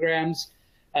development programs,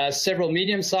 several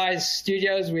medium-sized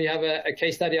studios. We have a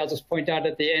case study I'll just point out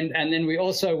at the end. And then we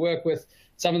also work with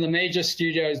some of the major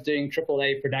studios doing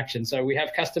AAA production. So we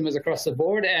have customers across the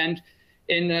board. And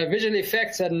in visual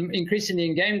effects and increasingly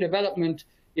in game development,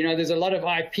 there's a lot of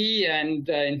IP and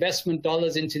investment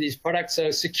dollars into these products.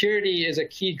 So security is a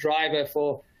key driver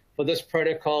for this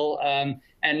protocol.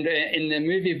 And in the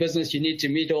movie business, you need to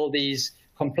meet all these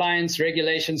compliance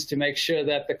regulations to make sure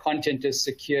that the content is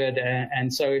secured.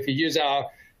 And so if you use our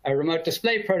remote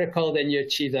display protocol, then you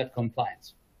achieve that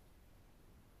compliance.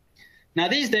 Now,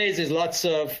 these days, there's lots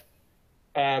of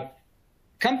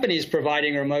companies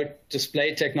providing remote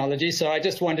display technology. So I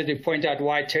just wanted to point out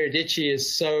why Terra DC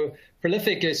is so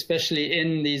prolific, especially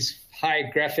in these high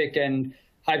graphic and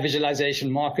high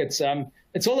visualization markets.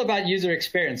 It's all about user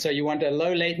experience. So you want a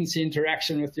low latency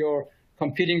interaction with your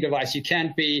computing device. You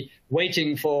can't be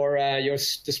waiting for your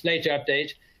display to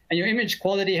update. And your image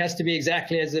quality has to be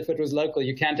exactly as if it was local.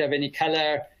 You can't have any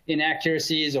color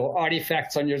inaccuracies or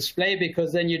artifacts on your display,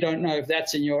 because then you don't know if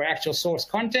that's in your actual source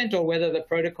content or whether the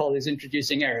protocol is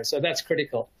introducing errors. So that's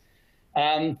critical.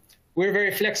 We're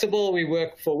very flexible. We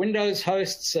work for Windows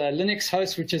hosts, Linux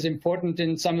hosts, which is important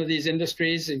in some of these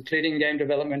industries, including game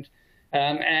development.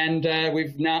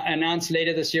 We've now announced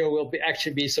later this year we'll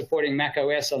actually be supporting Mac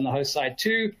OS on the host side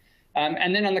too.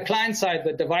 And then on the client side,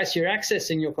 the device you're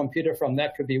accessing your computer from,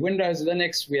 that could be Windows,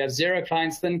 Linux. We have zero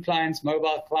clients, thin clients,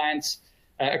 mobile clients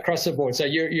across the board. So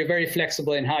you're very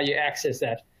flexible in how you access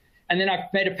that. And then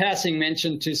I've made a passing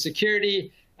mention to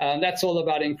security. That's all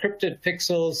about encrypted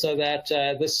pixels so that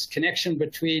this connection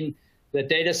between the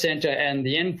data center and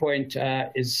the endpoint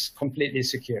is completely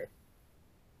secure.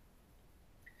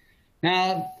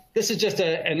 Now, this is just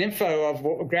an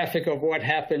a graphic of what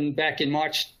happened back in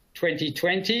March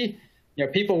 2020. You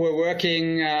know, people were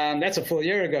working, that's a full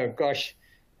year ago, gosh.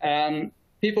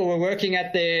 People were working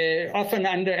at often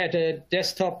at a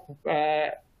desktop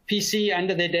PC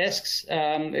under their desks.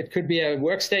 It could be a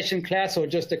workstation class or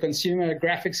just a consumer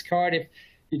graphics card. If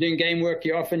you're doing game work,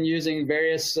 you're often using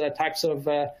various types of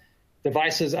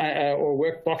devices or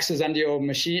work boxes under your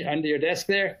machine, under your desk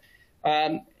there.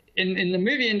 In the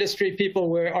movie industry,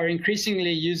 people are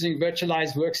increasingly using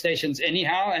virtualized workstations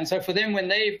anyhow. And so for them, when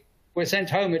they were sent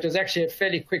home, it was actually a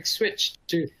fairly quick switch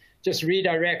to just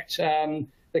redirect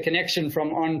the connection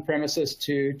from on-premises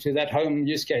to that home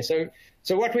use case.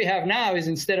 So what we have now is,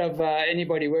 instead of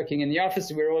anybody working in the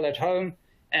office, we're all at home.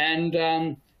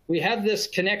 And we have this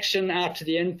connection out to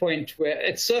the endpoint where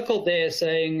it's circled there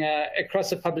saying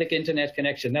across a public internet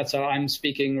connection. That's how I'm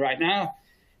speaking right now.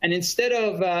 And instead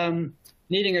of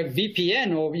needing a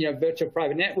VPN or virtual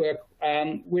private network,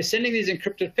 we're sending these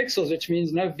encrypted pixels, which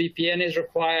means no VPN is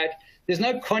required. There's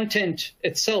no content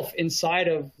itself inside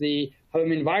of the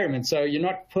home environment. So you're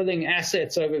not pulling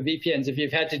assets over VPNs. If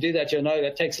you've had to do that, you'll know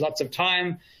that takes lots of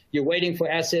time. You're waiting for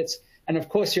assets. And of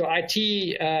course, your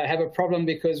IT have a problem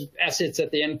because assets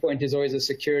at the endpoint is always a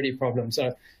security problem.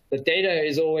 So the data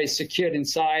is always secured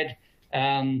inside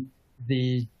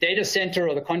the data center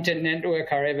or the content network,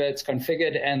 however it's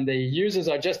configured, and the users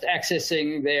are just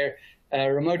accessing their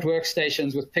remote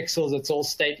workstations with pixels. It's all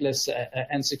stateless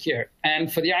and secure.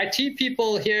 And for the IT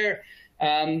people here,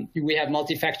 we have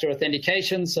multi-factor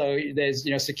authentication, so there's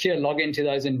secure login to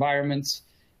those environments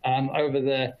over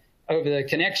the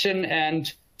connection.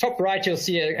 And top right, you'll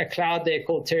see a cloud there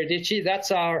called Teradici. That's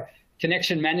our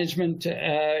connection management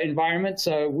environment.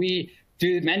 So we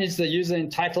do manage the user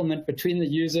entitlement between the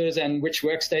users and which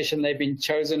workstation they've been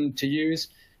chosen to use,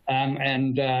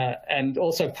 and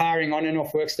also powering on and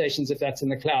off workstations if that's in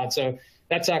the cloud. So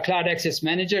that's our Cloud Access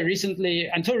Manager.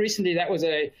 Until recently, that was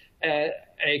a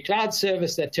cloud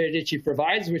service that Teradici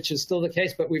provides, which is still the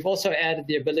case, but we've also added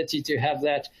the ability to have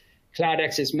that Cloud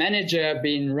Access Manager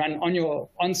being run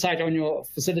on-site on your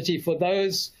facility for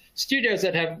those studios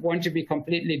that want to be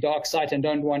completely dark site and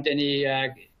don't want any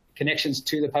connections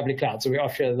to the public cloud. So we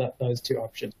offer those two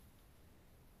options.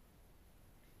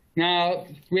 Now,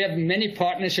 we have many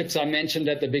partnerships I mentioned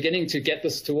at the beginning to get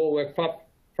this to all work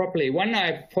properly. One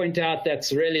I point out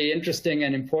that's really interesting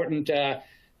and important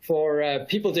for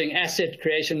people doing asset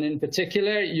creation in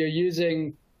particular,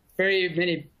 very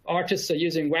many artists are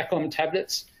using Wacom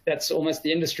tablets. That's almost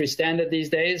the industry standard these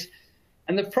days.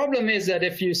 And the problem is that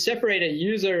if you separate a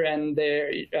user and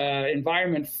their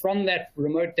environment from that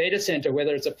remote data center,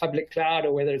 whether it's a public cloud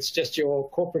or whether it's just your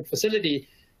corporate facility,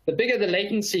 the bigger the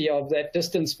latency of that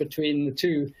distance between the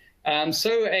two.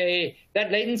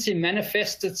 That latency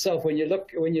manifests itself when you're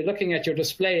looking at your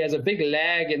display as a big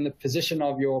lag in the position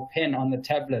of your pen on the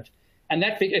tablet. And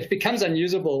it becomes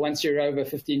unusable once you're over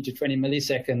 15 to 20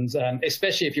 milliseconds,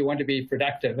 especially if you want to be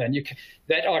productive. And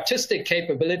that artistic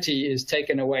capability is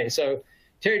taken away. So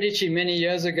Teradici many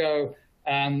years ago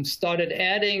started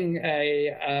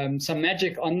adding some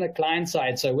magic on the client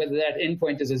side. So whether that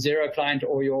endpoint is a zero client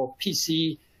or your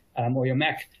PC or your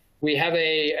Mac, we have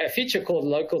a feature called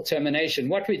local termination.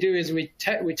 What we do is we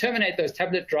terminate those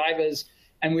tablet drivers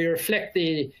and we reflect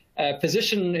the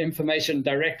position information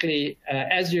directly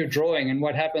as you're drawing. And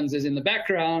what happens is in the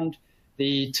background,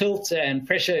 the tilt and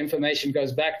pressure information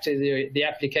goes back to the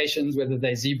applications, whether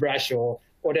they're ZBrush or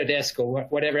Autodesk or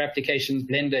whatever applications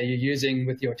Blender you're using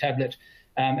with your tablet.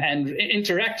 And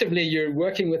interactively, you're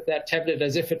working with that tablet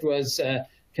as if it was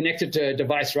connected to a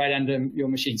device right under your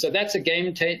machine. So that's a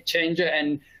game changer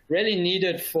and really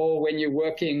needed for when you're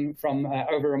working from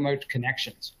over remote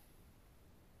connections.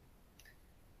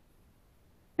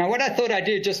 Now, what I thought I'd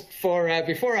do just for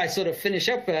before I sort of finish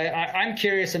up, I'm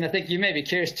curious, and I think you may be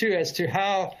curious too, as to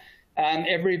how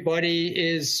everybody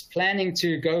is planning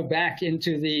to go back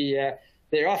into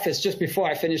their office. Just before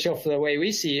I finish off the way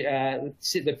we see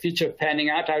the future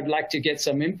panning out, I would like to get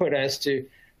some input as to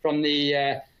from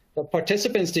the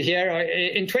participants to hear.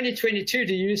 In 2022,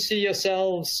 do you see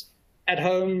yourselves at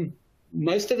home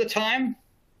most of the time,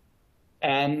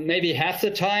 maybe half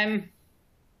the time,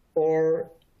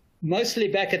 or mostly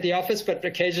back at the office but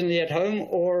occasionally at home?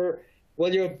 Or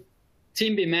will your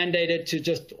team be mandated to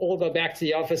just all go back to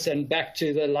the office and back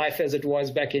to the life as it was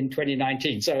back in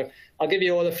 2019? So I'll give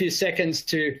you all a few seconds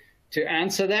to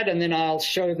answer that, and then I'll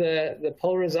show the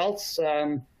poll results,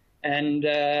 and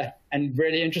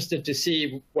really interested to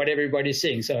see what everybody's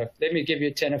seeing. So let me give you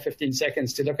 10 or 15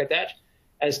 seconds to look at that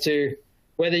as to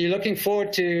whether you're looking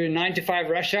forward to 9 to 5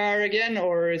 rush hour again,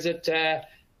 or is it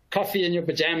coffee in your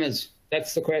pajamas?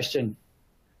 That's the question.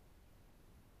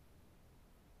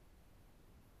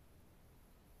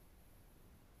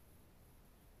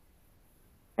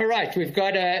 All right, we've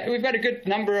got a good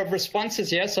number of responses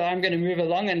here, so I'm going to move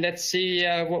along and let's see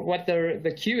what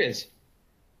the queue is.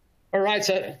 All right,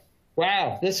 so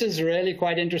wow, this is really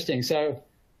quite interesting. So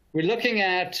we're looking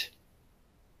at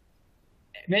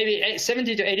maybe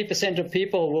 70 to 80% of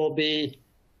people will be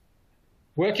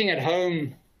working at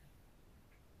home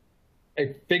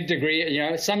a big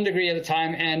degree, some degree at a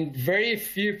time, and very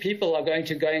few people are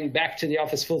going back to the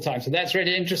office full time. So that's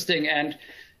really interesting. And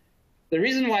the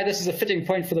reason why this is a fitting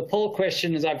point for the poll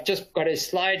question is I've just got a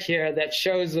slide here that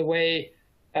shows the way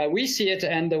we see it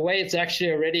and the way it's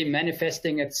actually already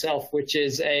manifesting itself, which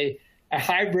is a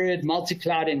hybrid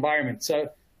multi-cloud environment. So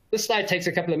this slide takes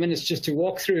a couple of minutes just to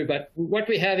walk through, but what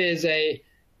we have is a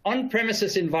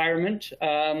on-premises environment.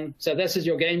 So this is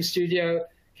your game studio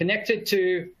connected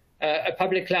to a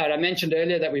public cloud. I mentioned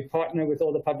earlier that we partner with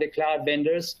all the public cloud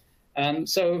vendors.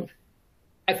 So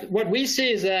what we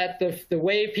see is that the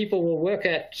way people will work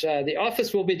at the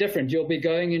office will be different. You'll be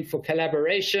going in for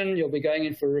collaboration, you'll be going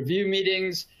in for review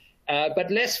meetings, but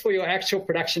less for your actual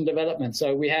production development.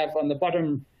 So we have on the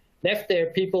bottom left there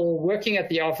people working at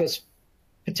the office,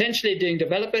 potentially doing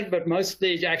development, but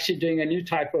mostly actually doing a new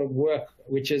type of work,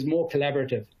 which is more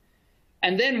collaborative.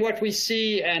 And then what we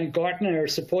see, and Gartner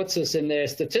supports us in their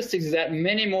statistics, is that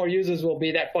many more users will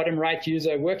be that bottom right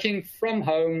user working from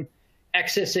home,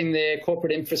 accessing their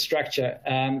corporate infrastructure.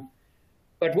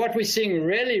 But what we're seeing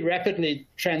really rapidly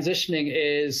transitioning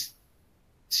is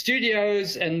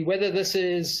studios, and whether this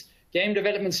is game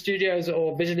development studios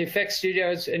or visual effects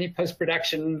studios, any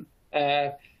post-production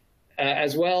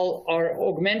as well, are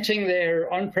augmenting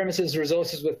their on-premises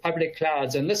resources with public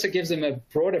clouds. And this gives them a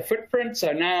broader footprint.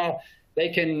 So now they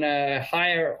can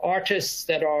hire artists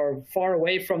that are far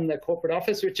away from the corporate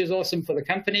office, which is awesome for the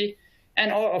company.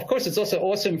 And of course, it's also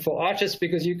awesome for artists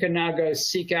because you can now go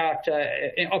seek out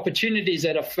opportunities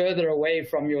that are further away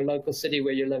from your local city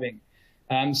where you're living.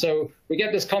 So we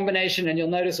get this combination, and you'll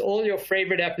notice all your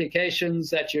favorite applications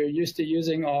that you're used to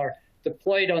using are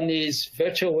deployed on these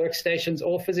virtual workstations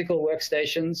or physical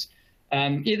workstations,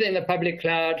 either in the public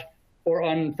cloud or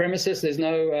on premises. There's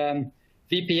no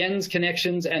VPNs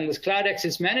connections, and this Cloud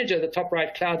Access Manager, the top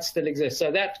right cloud still exists.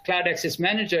 So that Cloud Access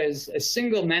Manager is a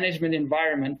single management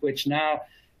environment, which now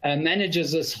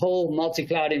manages this whole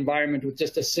multi-cloud environment with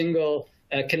just a single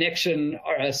connection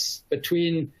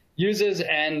between users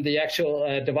and the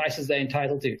actual devices they're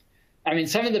entitled to. I mean,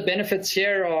 some of the benefits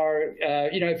here are,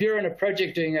 if you're on a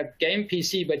project doing a game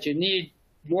PC, but you need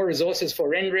more resources for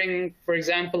rendering, for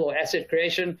example, or asset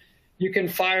creation, you can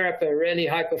fire up a really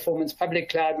high-performance public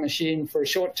cloud machine for a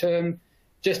short term,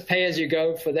 just pay as you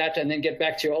go for that, and then get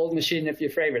back to your old machine if your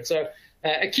favorite. So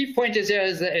a key point is here,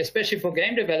 especially for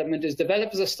game development, is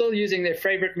developers are still using their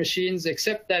favorite machines,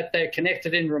 except that they're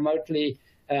connected in remotely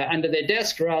under their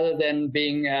desk rather than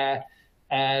being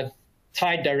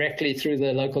tied directly through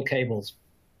the local cables.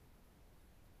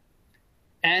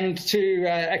 And to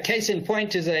a case in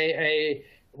point is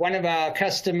one of our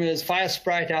customers,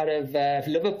 FireSprite, out of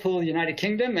Liverpool, United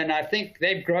Kingdom, and I think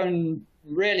they've grown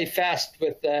really fast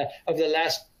with over the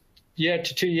last year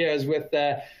to 2 years with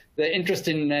the interest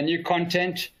in new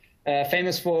content,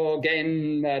 famous for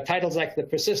game titles like The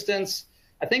Persistence.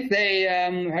 I think they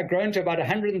have grown to about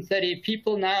 130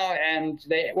 people now, and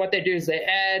what they do is they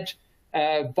add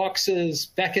boxes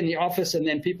back in the office, and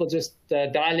then people just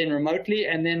dial in remotely.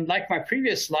 And then, like my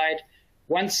previous slide,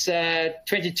 once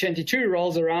 2022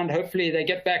 rolls around, hopefully they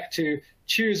get back to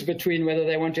choose between whether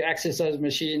they want to access those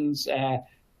machines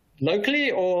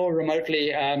locally or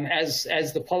remotely, as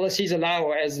the policies allow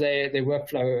or as their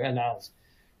workflow allows.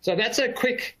 So that's a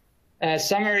quick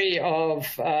summary of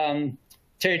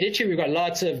Teradicci, we've got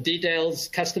lots of details,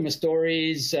 customer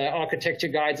stories, architecture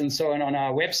guides, and so on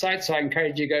our website. So I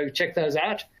encourage you to go check those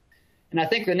out. And I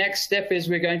think the next step is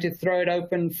we're going to throw it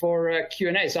open for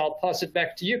Q&A. So I'll pass it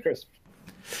back to you, Chris.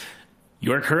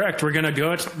 You are correct. We're going to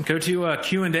go to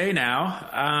Q&A now.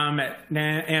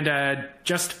 And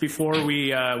just before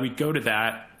we go to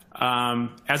that,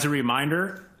 as a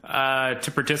reminder,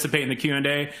 to participate in the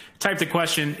Q&A, type the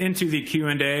question into the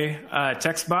Q&A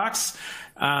text box.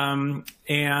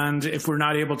 And if we're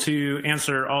not able to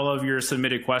answer all of your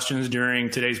submitted questions during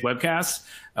today's webcast,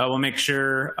 we'll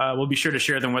be sure to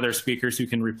share them with our speakers who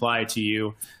can reply to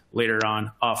you later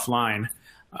on offline.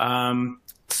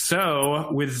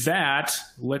 So with that,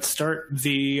 let's start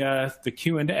the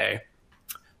Q&A.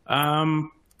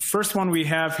 First one we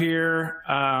have here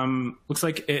looks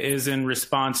like it is in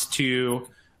response to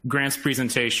Grant's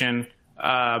presentation.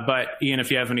 But Ian, if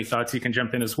you have any thoughts, you can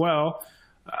jump in as well.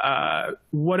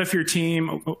 What if your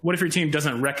team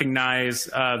doesn't recognize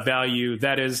value?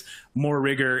 That is, more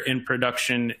rigor in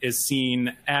production is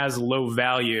seen as low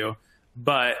value,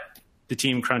 but the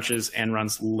team crunches and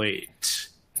runs late.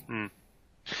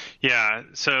 Yeah.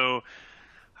 So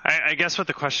I guess what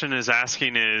the question is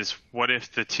asking is, what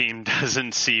if the team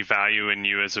doesn't see value in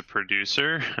you as a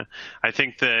producer? I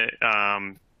think that,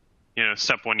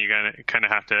 step one, you kind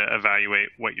of have to evaluate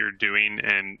what you're doing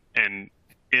and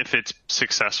if it's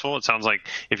successful. It sounds like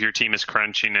if your team is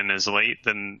crunching and is late,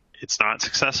 then it's not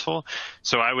successful.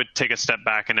 So I would take a step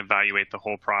back and evaluate the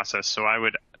whole process. So I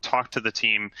would talk to the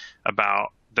team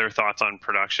about their thoughts on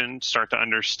production, start to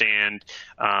understand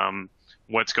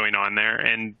what's going on there,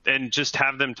 and just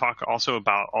have them talk also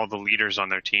about all the leaders on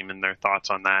their team and their thoughts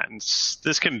on that. And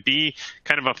this can be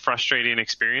kind of a frustrating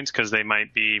experience because they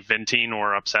might be venting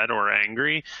or upset or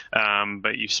angry,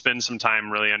 but you spend some time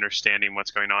really understanding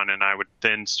what's going on, and I would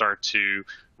then start to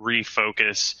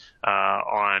refocus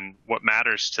on what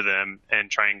matters to them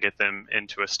and try and get them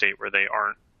into a state where they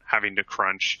aren't having to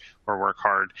crunch or work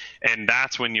hard. And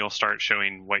that's when you'll start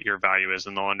showing what your value is,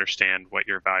 and they'll understand what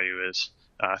your value is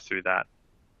through that.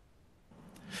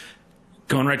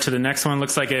 Going right to the next one,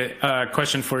 looks like a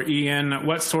question for Ian.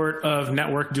 What sort of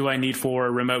network do I need for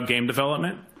remote game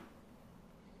development?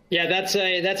 Yeah, that's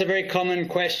a very common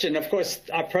question. Of course,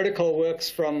 our protocol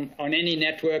works on any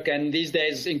network, and these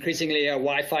days increasingly a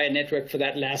Wi-Fi network for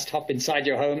that last hop inside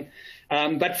your home.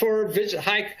 But for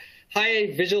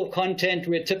high visual content,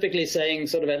 we're typically saying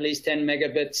sort of at least 10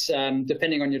 megabits,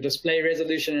 depending on your display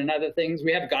resolution and other things.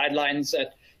 We have guidelines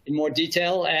in more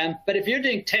detail. But if you're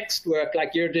doing text work,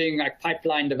 like you're doing like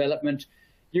pipeline development,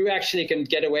 you actually can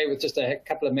get away with just a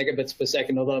couple of megabits per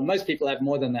second, although most people have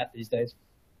more than that these days.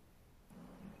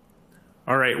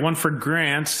 All right, one for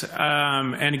Grant.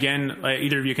 And again,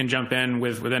 either of you can jump in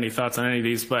with any thoughts on any of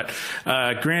these. But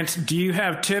Grant, do you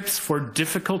have tips for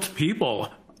difficult people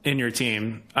in your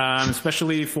team,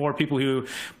 especially for people who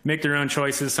make their own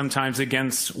choices sometimes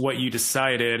against what you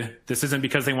decided? This isn't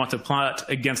because they want to plot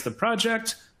against the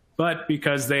project, but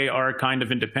because they are kind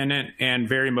of independent and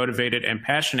very motivated and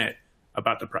passionate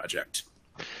about the project.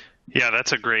 Yeah,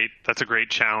 that's a great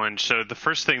challenge. So the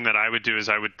first thing that I would do is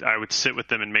I would sit with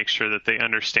them and make sure that they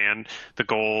understand the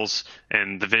goals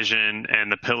and the vision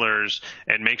and the pillars,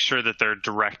 and make sure that they're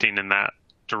directing in that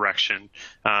direction.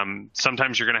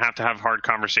 Sometimes you're going to have hard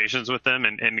conversations with them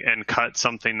and cut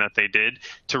something that they did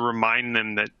to remind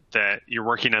them that you're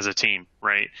working as a team,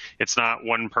 right? It's not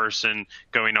one person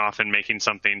going off and making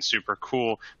something super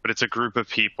cool, but it's a group of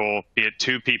people, be it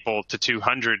 2 people to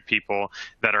 200 people,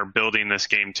 that are building this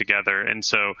game together. And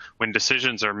so when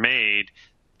decisions are made,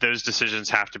 those decisions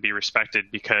have to be respected,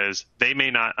 because they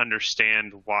may not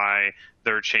understand why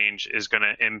their change is going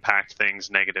to impact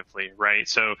things negatively, right?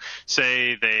 So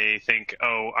say they think,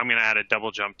 oh, I'm going to add a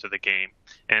double jump to the game,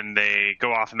 and they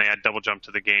go off and they add double jump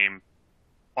to the game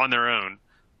on their own.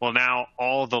 Well, now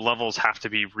all the levels have to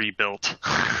be rebuilt,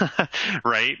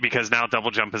 right? Because now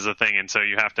double jump is a thing, and so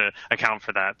you have to account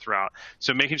for that throughout.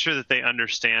 So making sure that they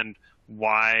understand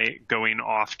why going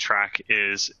off track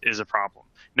is a problem.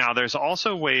 Now, there's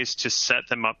also ways to set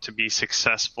them up to be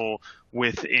successful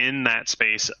within that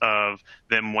space of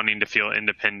them wanting to feel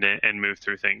independent and move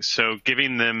through things. So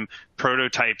giving them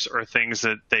prototypes or things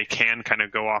that they can kind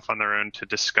of go off on their own to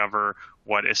discover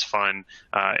what is fun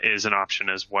is an option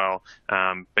as well.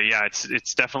 But yeah,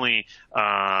 it's definitely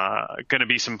going to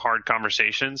be some hard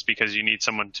conversations, because you need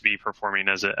someone to be performing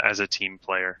as a team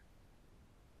player.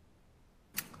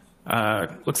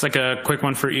 Looks like a quick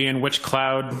one for Ian. Which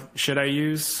cloud should I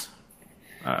use?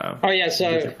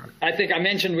 So I think I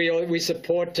mentioned we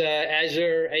support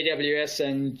Azure, AWS,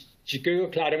 and Google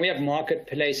Cloud, and we have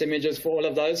marketplace images for all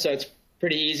of those. So it's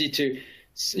pretty easy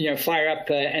fire up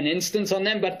an instance on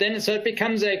them. But then, so it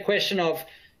becomes a question of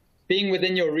being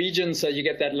within your region, so you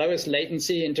get that lowest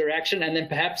latency interaction, and then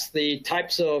perhaps the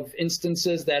types of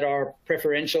instances that are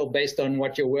preferential based on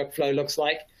what your workflow looks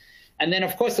like. And then,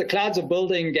 of course, the clouds are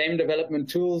building game development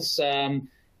tools.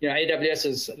 AWS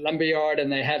is Lumberyard,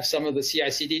 and they have some of the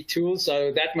CI/CD tools,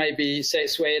 so that may be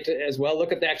sway it as well.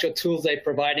 Look at the actual tools they're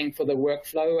providing for the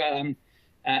workflow,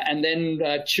 and then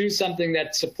choose something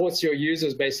that supports your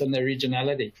users based on their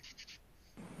regionality.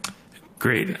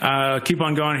 Great. Keep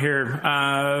on going here.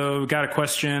 We got a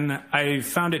question. I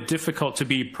found it difficult to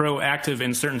be proactive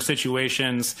in certain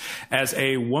situations as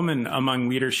a woman among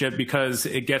leadership because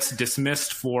it gets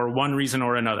dismissed for one reason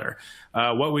or another.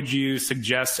 What would you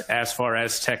suggest as far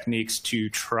as techniques to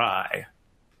try?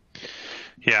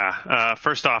 Yeah.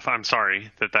 First off, I'm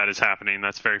sorry that is happening.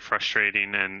 That's very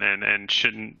frustrating and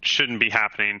shouldn't be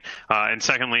happening. And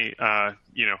secondly,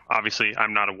 obviously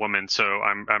I'm not a woman, so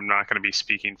I'm not going to be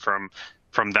speaking from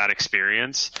that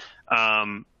experience.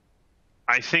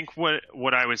 I think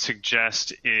what I would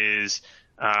suggest is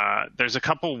there's a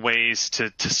couple ways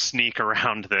to sneak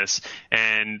around this.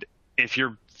 And if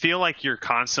you feel like you're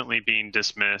constantly being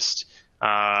dismissed,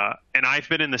 and I've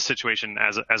been in this situation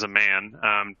as a man,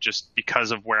 just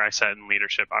because of where I sat in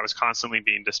leadership, I was constantly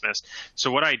being dismissed.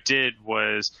 So what I did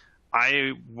was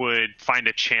I would find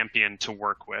a champion to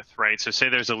work with, right? So say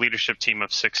there's a leadership team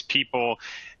of 6 people.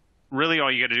 Really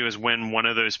all you got to do is win one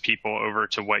of those people over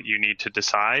to what you need to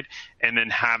decide, and then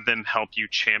have them help you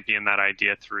champion that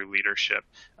idea through leadership.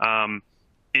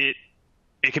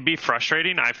 It can be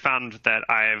frustrating. I've found that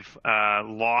I've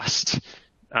lost,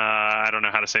 I don't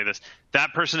know how to say this.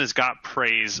 That person has got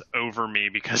praise over me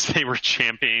because they were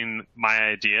championing my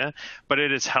idea, but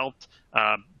it has helped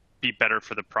be better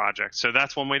for the project. So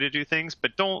that's one way to do things,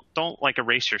 but don't like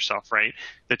erase yourself, right?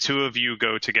 The two of you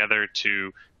go together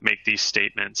to make these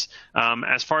statements.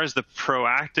 As far as the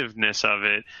proactiveness of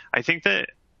it, I think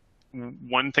that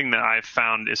one thing that I've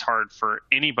found is hard for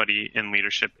anybody in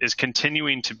leadership is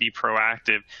continuing to be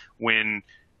proactive when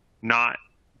not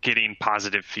getting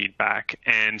positive feedback.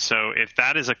 And so if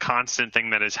that is a constant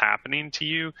thing that is happening to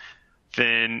you,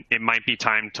 then it might be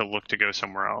time to look to go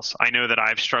somewhere else. I know that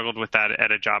I've struggled with that at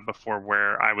a job before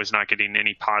where I was not getting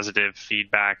any positive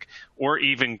feedback or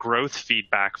even growth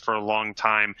feedback for a long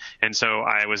time. And so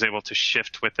I was able to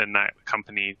shift within that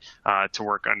company to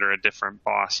work under a different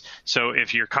boss. So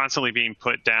if you're constantly being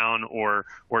put down or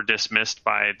dismissed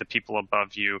by the people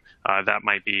above you, that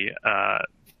might be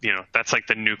that's like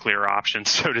the nuclear option,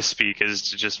 so to speak,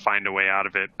 is to just find a way out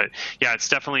of it. But yeah, it's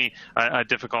definitely a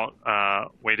difficult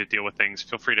way to deal with things.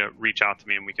 Feel free to reach out to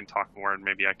me and we can talk more, and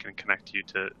maybe I can connect you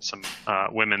to some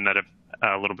women that have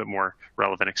a little bit more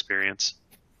relevant experience.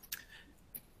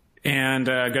 And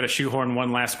I've got to shoehorn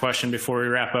one last question before we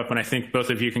wrap up, and I think both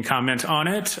of you can comment on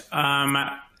it.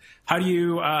 How do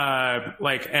you,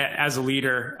 as a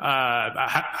leader,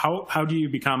 how do you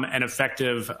become an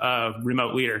effective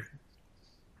remote leader?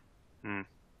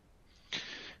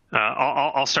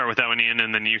 I'll start with that one, Ian,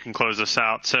 and then you can close us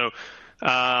out. So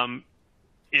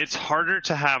it's harder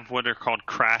to have what are called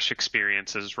crash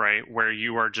experiences, right, where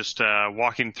you are just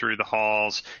walking through the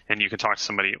halls and you can talk to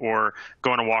somebody, or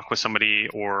go on a walk with somebody,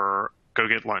 or go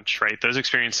get lunch, right? Those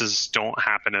experiences don't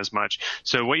happen as much.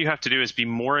 So what you have to do is be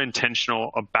more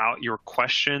intentional about your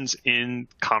questions in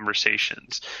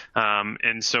conversations.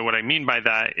 And so what I mean by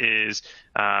that is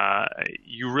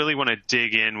you really want to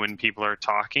dig in when people are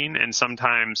talking. And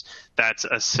sometimes that's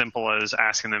as simple as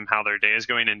asking them how their day is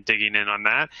going and digging in on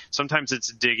that. Sometimes it's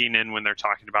digging in when they're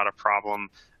talking about a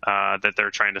problem that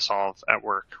they're trying to solve at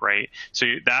work, right? So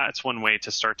that's one way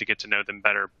to start to get to know them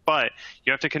better. But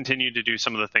you have to continue to do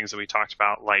some of the things that we talked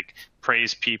about, like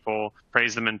praise people,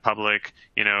 praise them in public,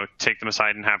 take them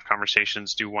aside and have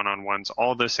conversations, do one-on-ones.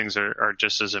 All those things are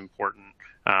just as important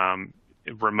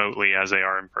remotely as they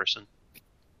are in person.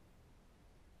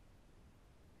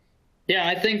 Yeah,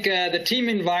 I think the team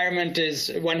environment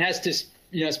is, one has to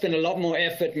spend a lot more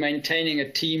effort maintaining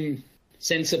a team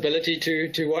sensibility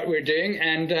to what we're doing.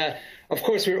 And of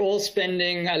course, we're all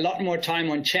spending a lot more time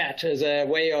on chat as a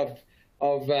way of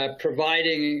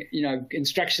providing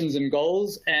instructions and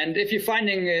goals. And if you're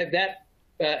finding that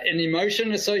an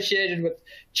emotion associated with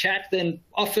chat, then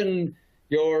often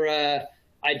your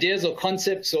ideas or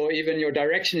concepts or even your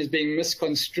direction is being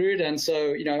misconstrued. And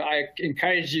so I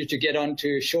encourage you to get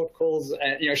onto short calls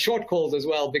as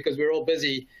well, because we're all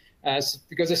busy.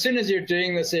 Because as soon as you're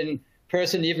doing this in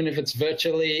person, even if it's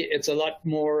virtually, it's a lot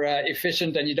more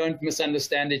efficient, and you don't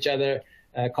misunderstand each other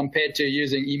compared to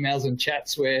using emails and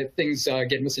chats where things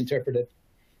get misinterpreted.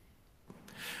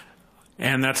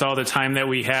 And that's all the time that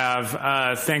we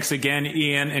have. Thanks again,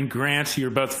 Ian and Grant. You're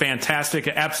both fantastic.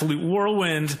 Absolute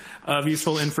whirlwind of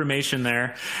useful information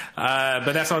there.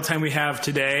 But that's all the time we have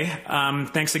today.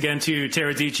 Thanks again to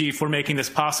Teradici for making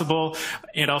this possible.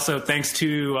 And also thanks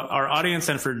to our audience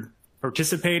and for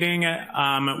participating.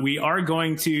 We are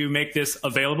going to make this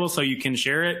available so you can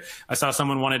share it. I saw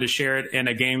someone wanted to share it in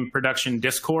a game production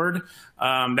Discord.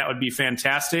 That would be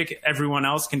fantastic. Everyone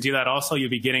else can do that also. You'll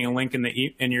be getting a link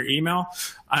in your email.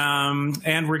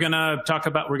 And we're going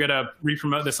to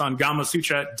re-promote this on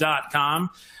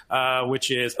Gamasutra.com. Which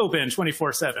is open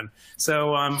 24/7.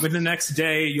 So within the next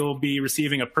day, you'll be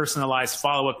receiving a personalized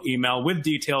follow-up email with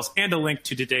details and a link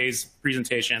to today's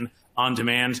presentation on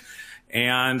demand.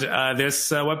 And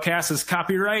this webcast is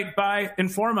copyright by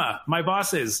Informa, my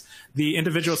bosses. The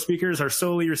individual speakers are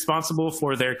solely responsible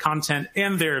for their content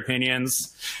and their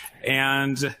opinions.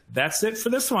 And that's it for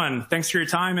this one. Thanks for your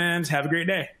time and have a great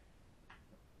day.